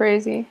is just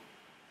crazy.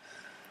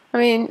 I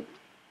mean,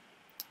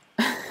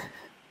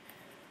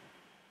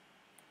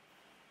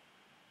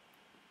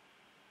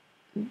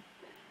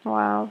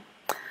 wow.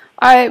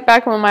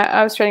 Back when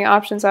I was trading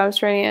options, I was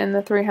trading in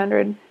the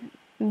 300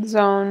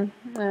 zone,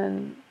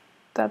 and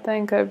that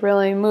thing could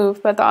really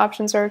move. But the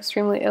options are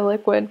extremely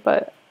illiquid.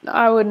 But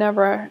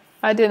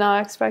I did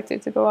not expect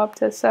it to go up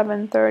to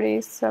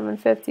 730,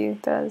 750.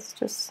 That's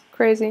just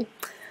crazy.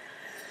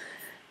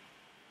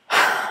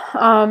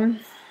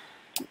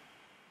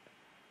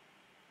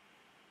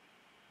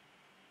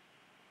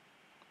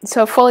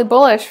 So fully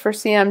bullish for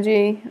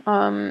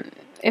CMG.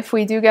 If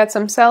we do get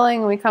some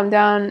selling, we come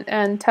down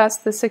and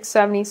test the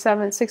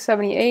 677,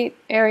 678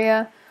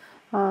 area.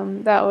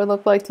 That would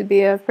look like to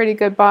be a pretty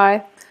good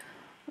buy.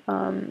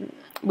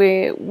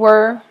 We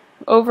were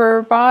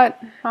overbought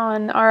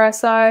on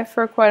RSI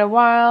for quite a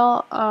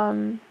while.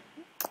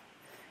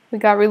 We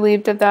got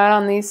relieved of that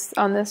on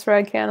this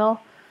red candle,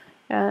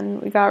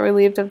 and we got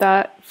relieved of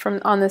that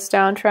on this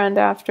downtrend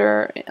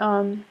after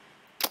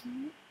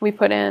we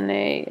put in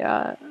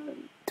a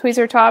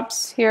tweezer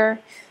tops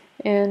here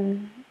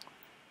in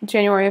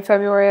January and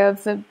February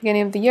of the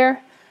beginning of the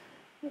year.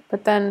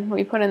 But then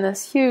we put in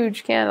this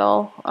huge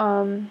candle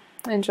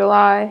in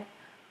July.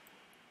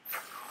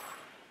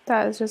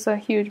 That is just a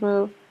huge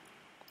move.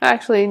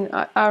 Actually,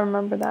 I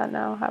remember that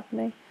now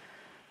happening.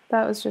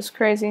 That was just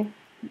crazy.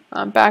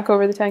 Back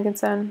over the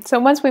Tenkan-sen. So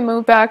once we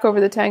moved back over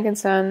the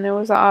Tenkan-sen, it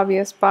was an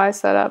obvious buy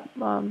setup.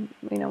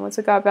 Once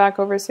it got back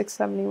over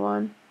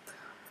 671.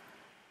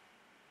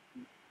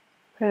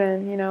 Put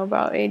in,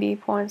 about 80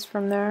 points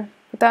from there.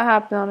 But that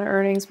happened on an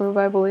earnings move,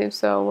 I believe,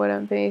 so it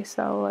wouldn't be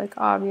so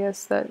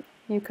obvious that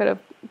you could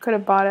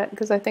have bought it,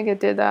 because I think it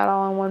did that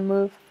all in one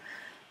move.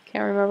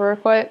 Can't remember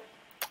quite.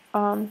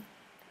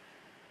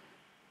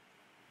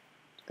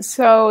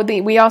 So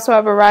we also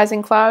have a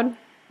rising cloud,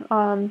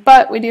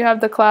 but we do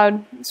have the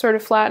cloud sort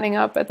of flattening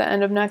up at the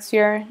end of next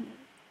year.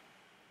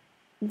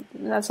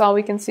 That's all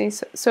we can see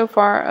so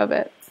far of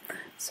it.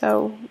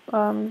 So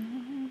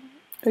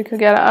we could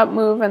get an up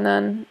move and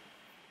then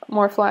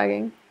more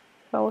flagging.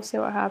 So we'll see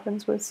what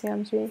happens with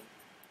CMG.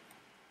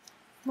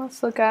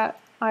 Let's look at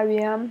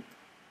IBM.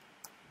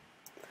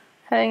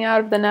 Heading out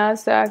of the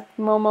NASDAQ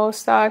Momo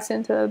stocks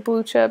into the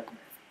blue chip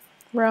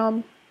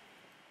realm.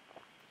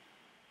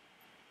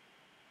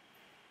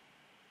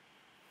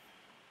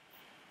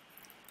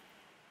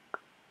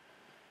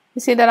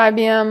 You see that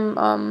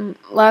IBM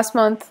last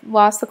month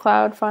lost the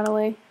cloud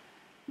finally.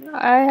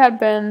 I had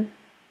been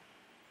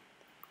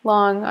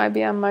long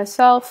IBM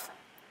myself,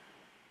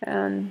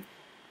 and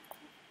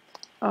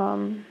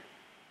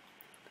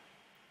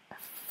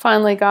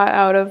finally got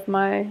out of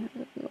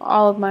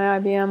all of my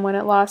IBM when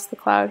it lost the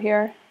cloud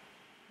here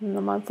in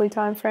the monthly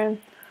time frame.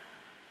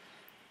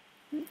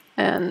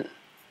 And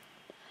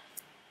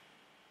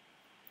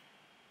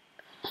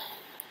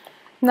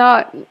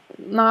not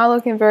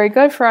looking very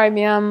good for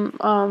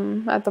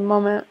IBM at the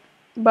moment,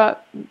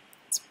 but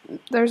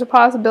there's a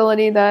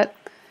possibility that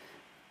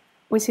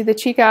we see the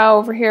Chikou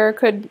over here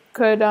could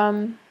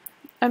and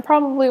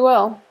probably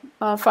will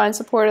find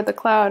support at the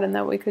cloud, and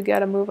that we could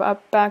get a move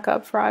back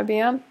up for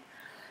IBM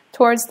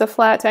towards the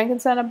flat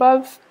Tenkan-sen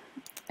above,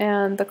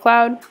 and the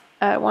cloud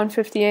at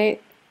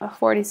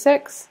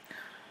 158.46.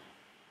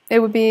 It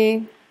would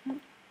be,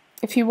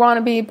 if you want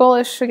to be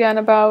bullish again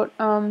about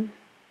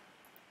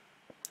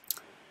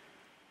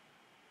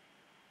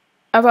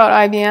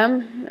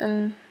IBM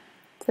and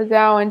the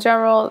Dow in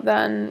general,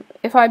 then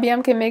if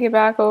IBM can make it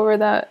back over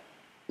that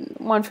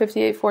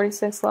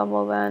 158.46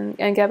 level then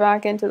and get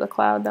back into the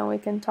cloud, then we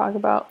can talk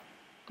about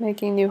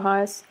making new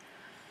highs,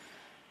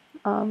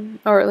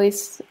 or at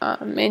least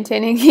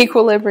maintaining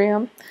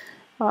equilibrium.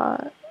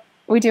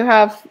 We do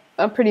have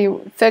a pretty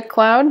thick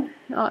cloud.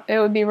 It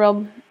would be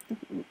real,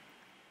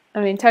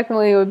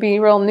 technically it would be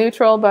real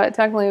neutral, but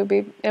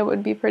technically it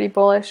would be pretty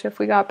bullish if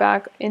we got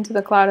back into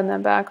the cloud and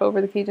then back over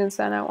the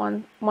Kijun-sen at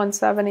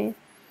 170.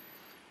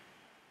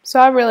 So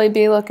I'd really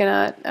be looking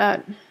at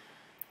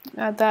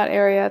that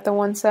area, at the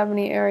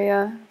 170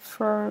 area,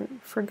 for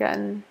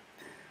getting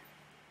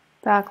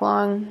back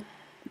long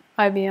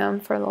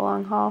IBM for the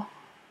long haul.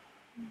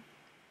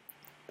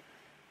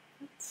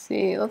 Let's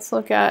see, let's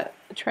look at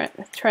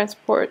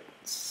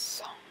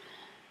transports.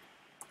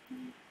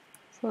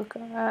 look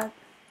at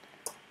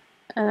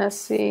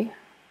NSC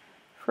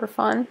for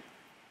fun.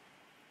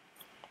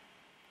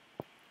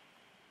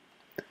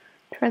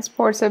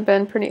 Transports have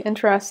been pretty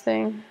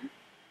interesting.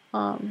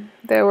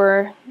 They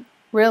were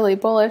really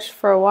bullish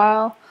for a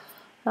while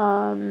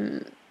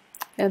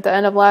at the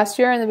end of last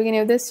year and the beginning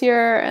of this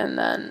year, and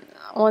then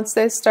once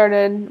they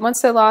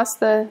lost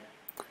the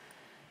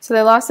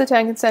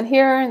Tenkan-sen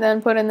here, and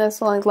then put in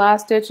this like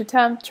last ditch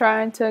attempt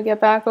trying to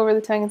get back over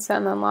the Tenkan-sen,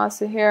 and then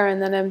lost it here,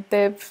 and then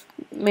they've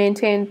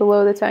maintained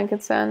below the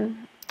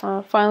Tenkan-sen,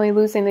 finally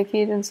losing the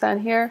Kijun-sen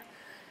here,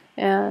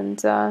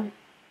 and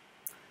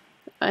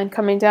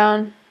coming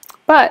down.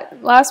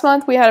 But last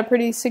month we had a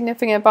pretty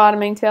significant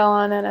bottoming tail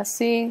on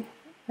NSC,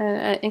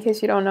 and in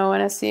case you don't know,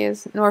 NSC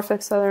is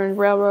Norfolk Southern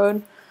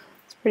Railroad.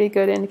 It's a pretty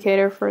good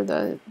indicator for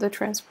the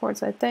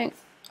transports, I think.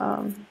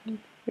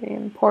 Pretty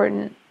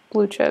important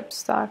blue chip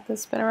stock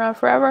that's been around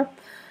forever.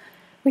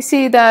 We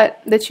see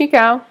that the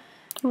Chikou,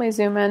 let me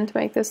zoom in to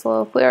make this a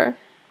little clearer.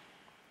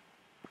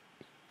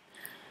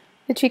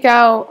 The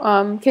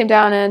Chikou came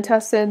down and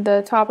tested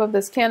the top of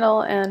this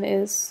candle and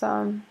is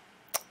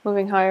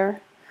moving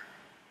higher.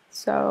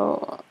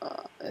 So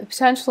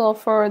potential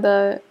for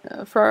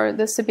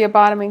this to be a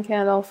bottoming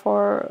candle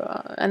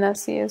for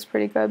NSC is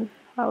pretty good,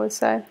 I would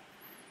say.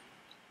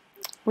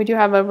 We do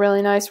have a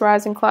really nice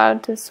rising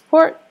cloud to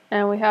support,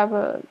 and we have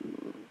a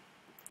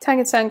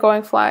Tenkan-sen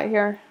going flat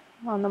here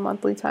on the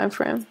monthly time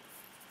frame.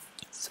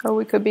 So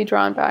we could be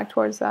drawn back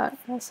towards that.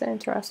 That's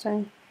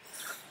interesting.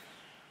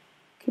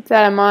 Keep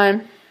that in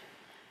mind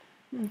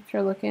if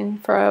you're looking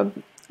for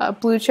a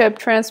blue chip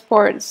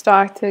transport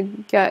stock to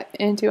get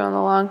into on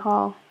the long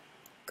haul.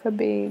 Could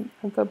be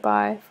a good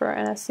buy for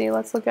NSC.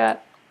 Let's look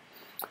at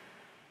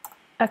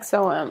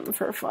XOM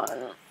for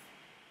fun.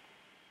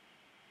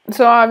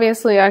 So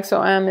obviously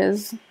XOM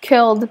is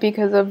killed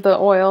because of the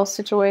oil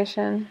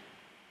situation.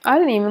 I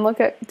didn't even look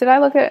at, did I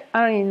look at,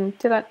 I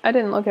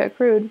didn't look at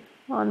crude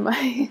on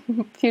my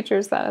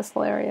futures. That is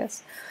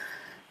hilarious.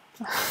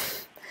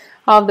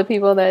 All of the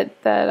people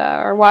that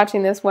are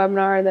watching this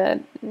webinar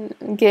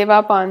that gave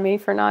up on me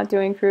for not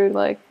doing crude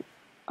like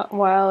a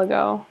while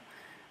ago.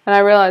 And I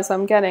realized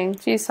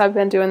geez, I've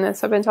been doing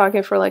this. I've been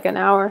talking for like an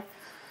hour.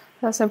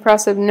 That's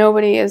impressive.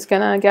 Nobody is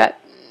going to get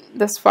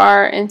this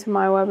far into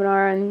my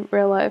webinar in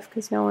real life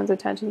because no one's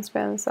attention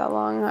span is that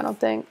long, I don't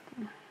think.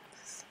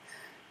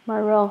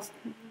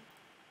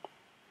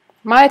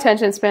 My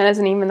attention span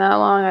isn't even that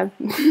long.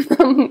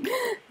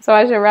 So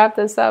I should wrap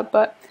this up.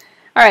 But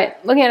all right,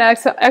 looking at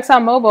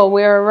ExxonMobil,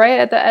 we're right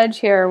at the edge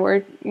here.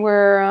 We're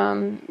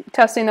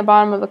testing the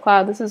bottom of the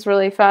cloud. This is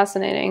really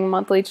fascinating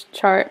monthly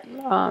chart.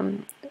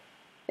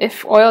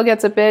 If oil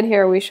gets a bid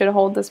here, we should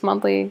hold this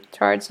monthly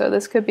chart. So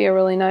this could be a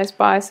really nice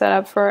buy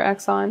setup for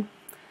Exxon.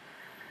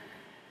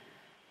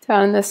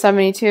 Down in the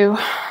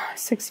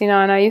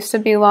 72.69. I used to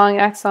be long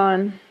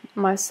Exxon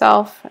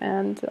myself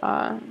and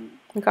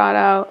got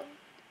out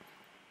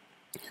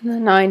in the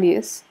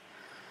 90s.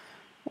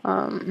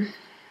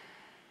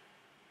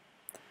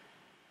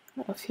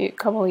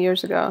 Couple of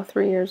years ago,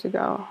 3 years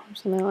ago, or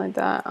something like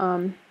that.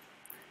 So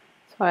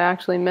I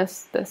actually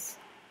missed this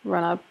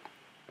run up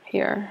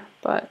here,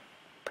 but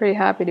pretty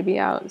happy to be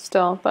out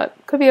still. But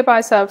could be a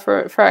buy sub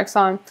for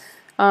Exxon.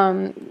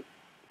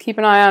 Keep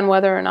an eye on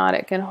whether or not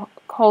it can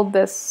hold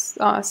this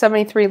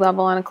 73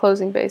 level on a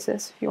closing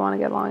basis if you want to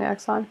get long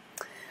Exxon.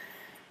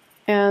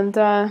 And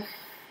I'm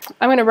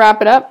going to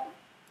wrap it up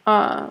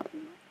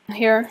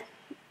here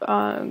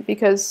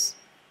because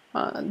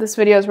this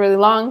video is really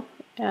long.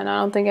 And I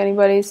don't think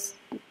anybody's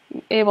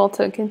able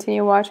to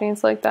continue watching.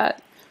 It's like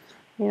that,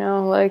 you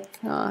know, like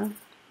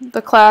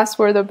the class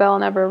where the bell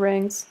never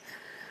rings.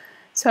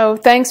 So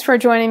thanks for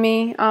joining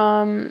me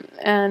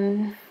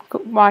and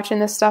watching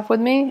this stuff with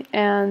me.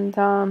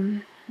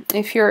 And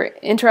if you're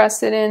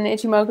interested in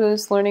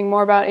Ichimokus, learning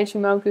more about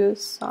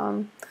Ichimokus,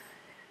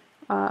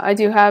 I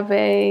do have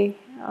a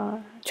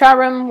chat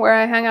room where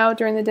I hang out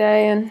during the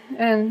day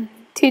and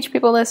teach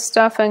people this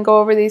stuff and go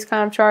over these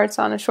kind of charts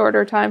on a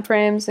shorter time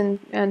frames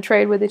and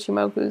trade with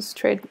Ichimokus,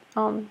 trade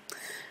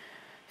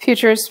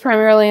futures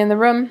primarily in the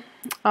room,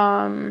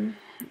 and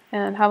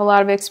have a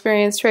lot of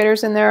experienced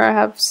traders in there. I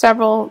have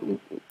several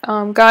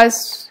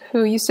guys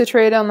who used to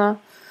trade on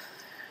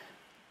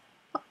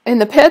in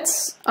the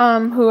pits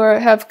who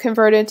have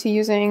converted to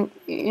using,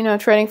 you know,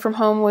 trading from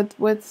home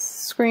with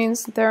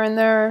screens there and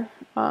there,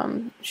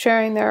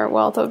 sharing their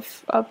wealth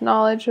of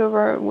knowledge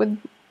with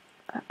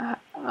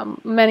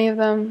many of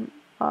them,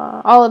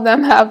 all of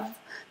them have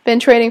been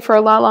trading for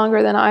a lot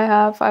longer than I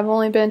have. I've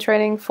only been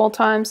trading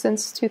full-time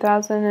since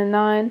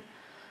 2009,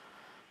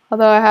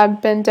 although I have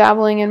been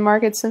dabbling in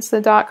markets since the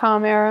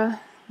dot-com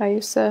era. I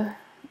used to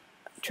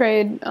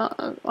trade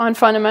on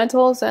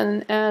fundamentals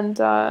and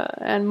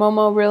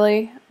Momo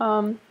really,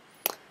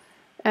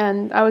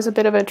 and I was a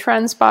bit of a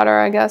trend spotter,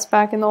 I guess,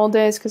 back in the old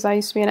days because I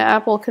used to be an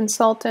Apple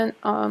consultant,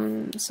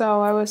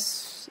 so I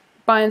was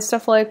buying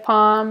stuff like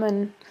Palm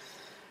and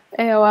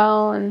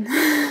AOL and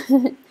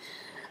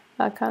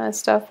that kind of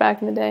stuff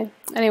back in the day.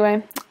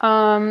 Anyway,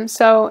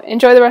 so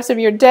enjoy the rest of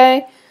your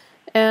day,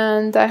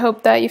 And I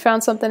hope that you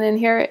found something in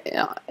here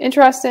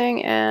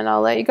interesting, and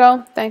I'll let you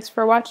go. Thanks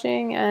for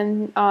watching,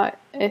 and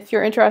if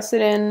you're interested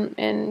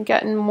in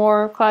getting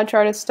more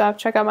CloudChartist stuff,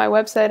 check out my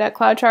website at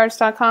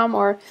cloudchartist.com,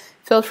 or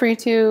feel free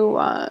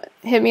to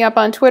hit me up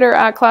on Twitter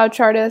at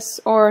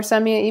CloudChartist, or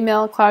send me an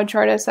email,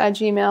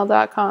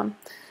 cloudchartist@gmail.com.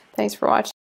 Thanks for watching.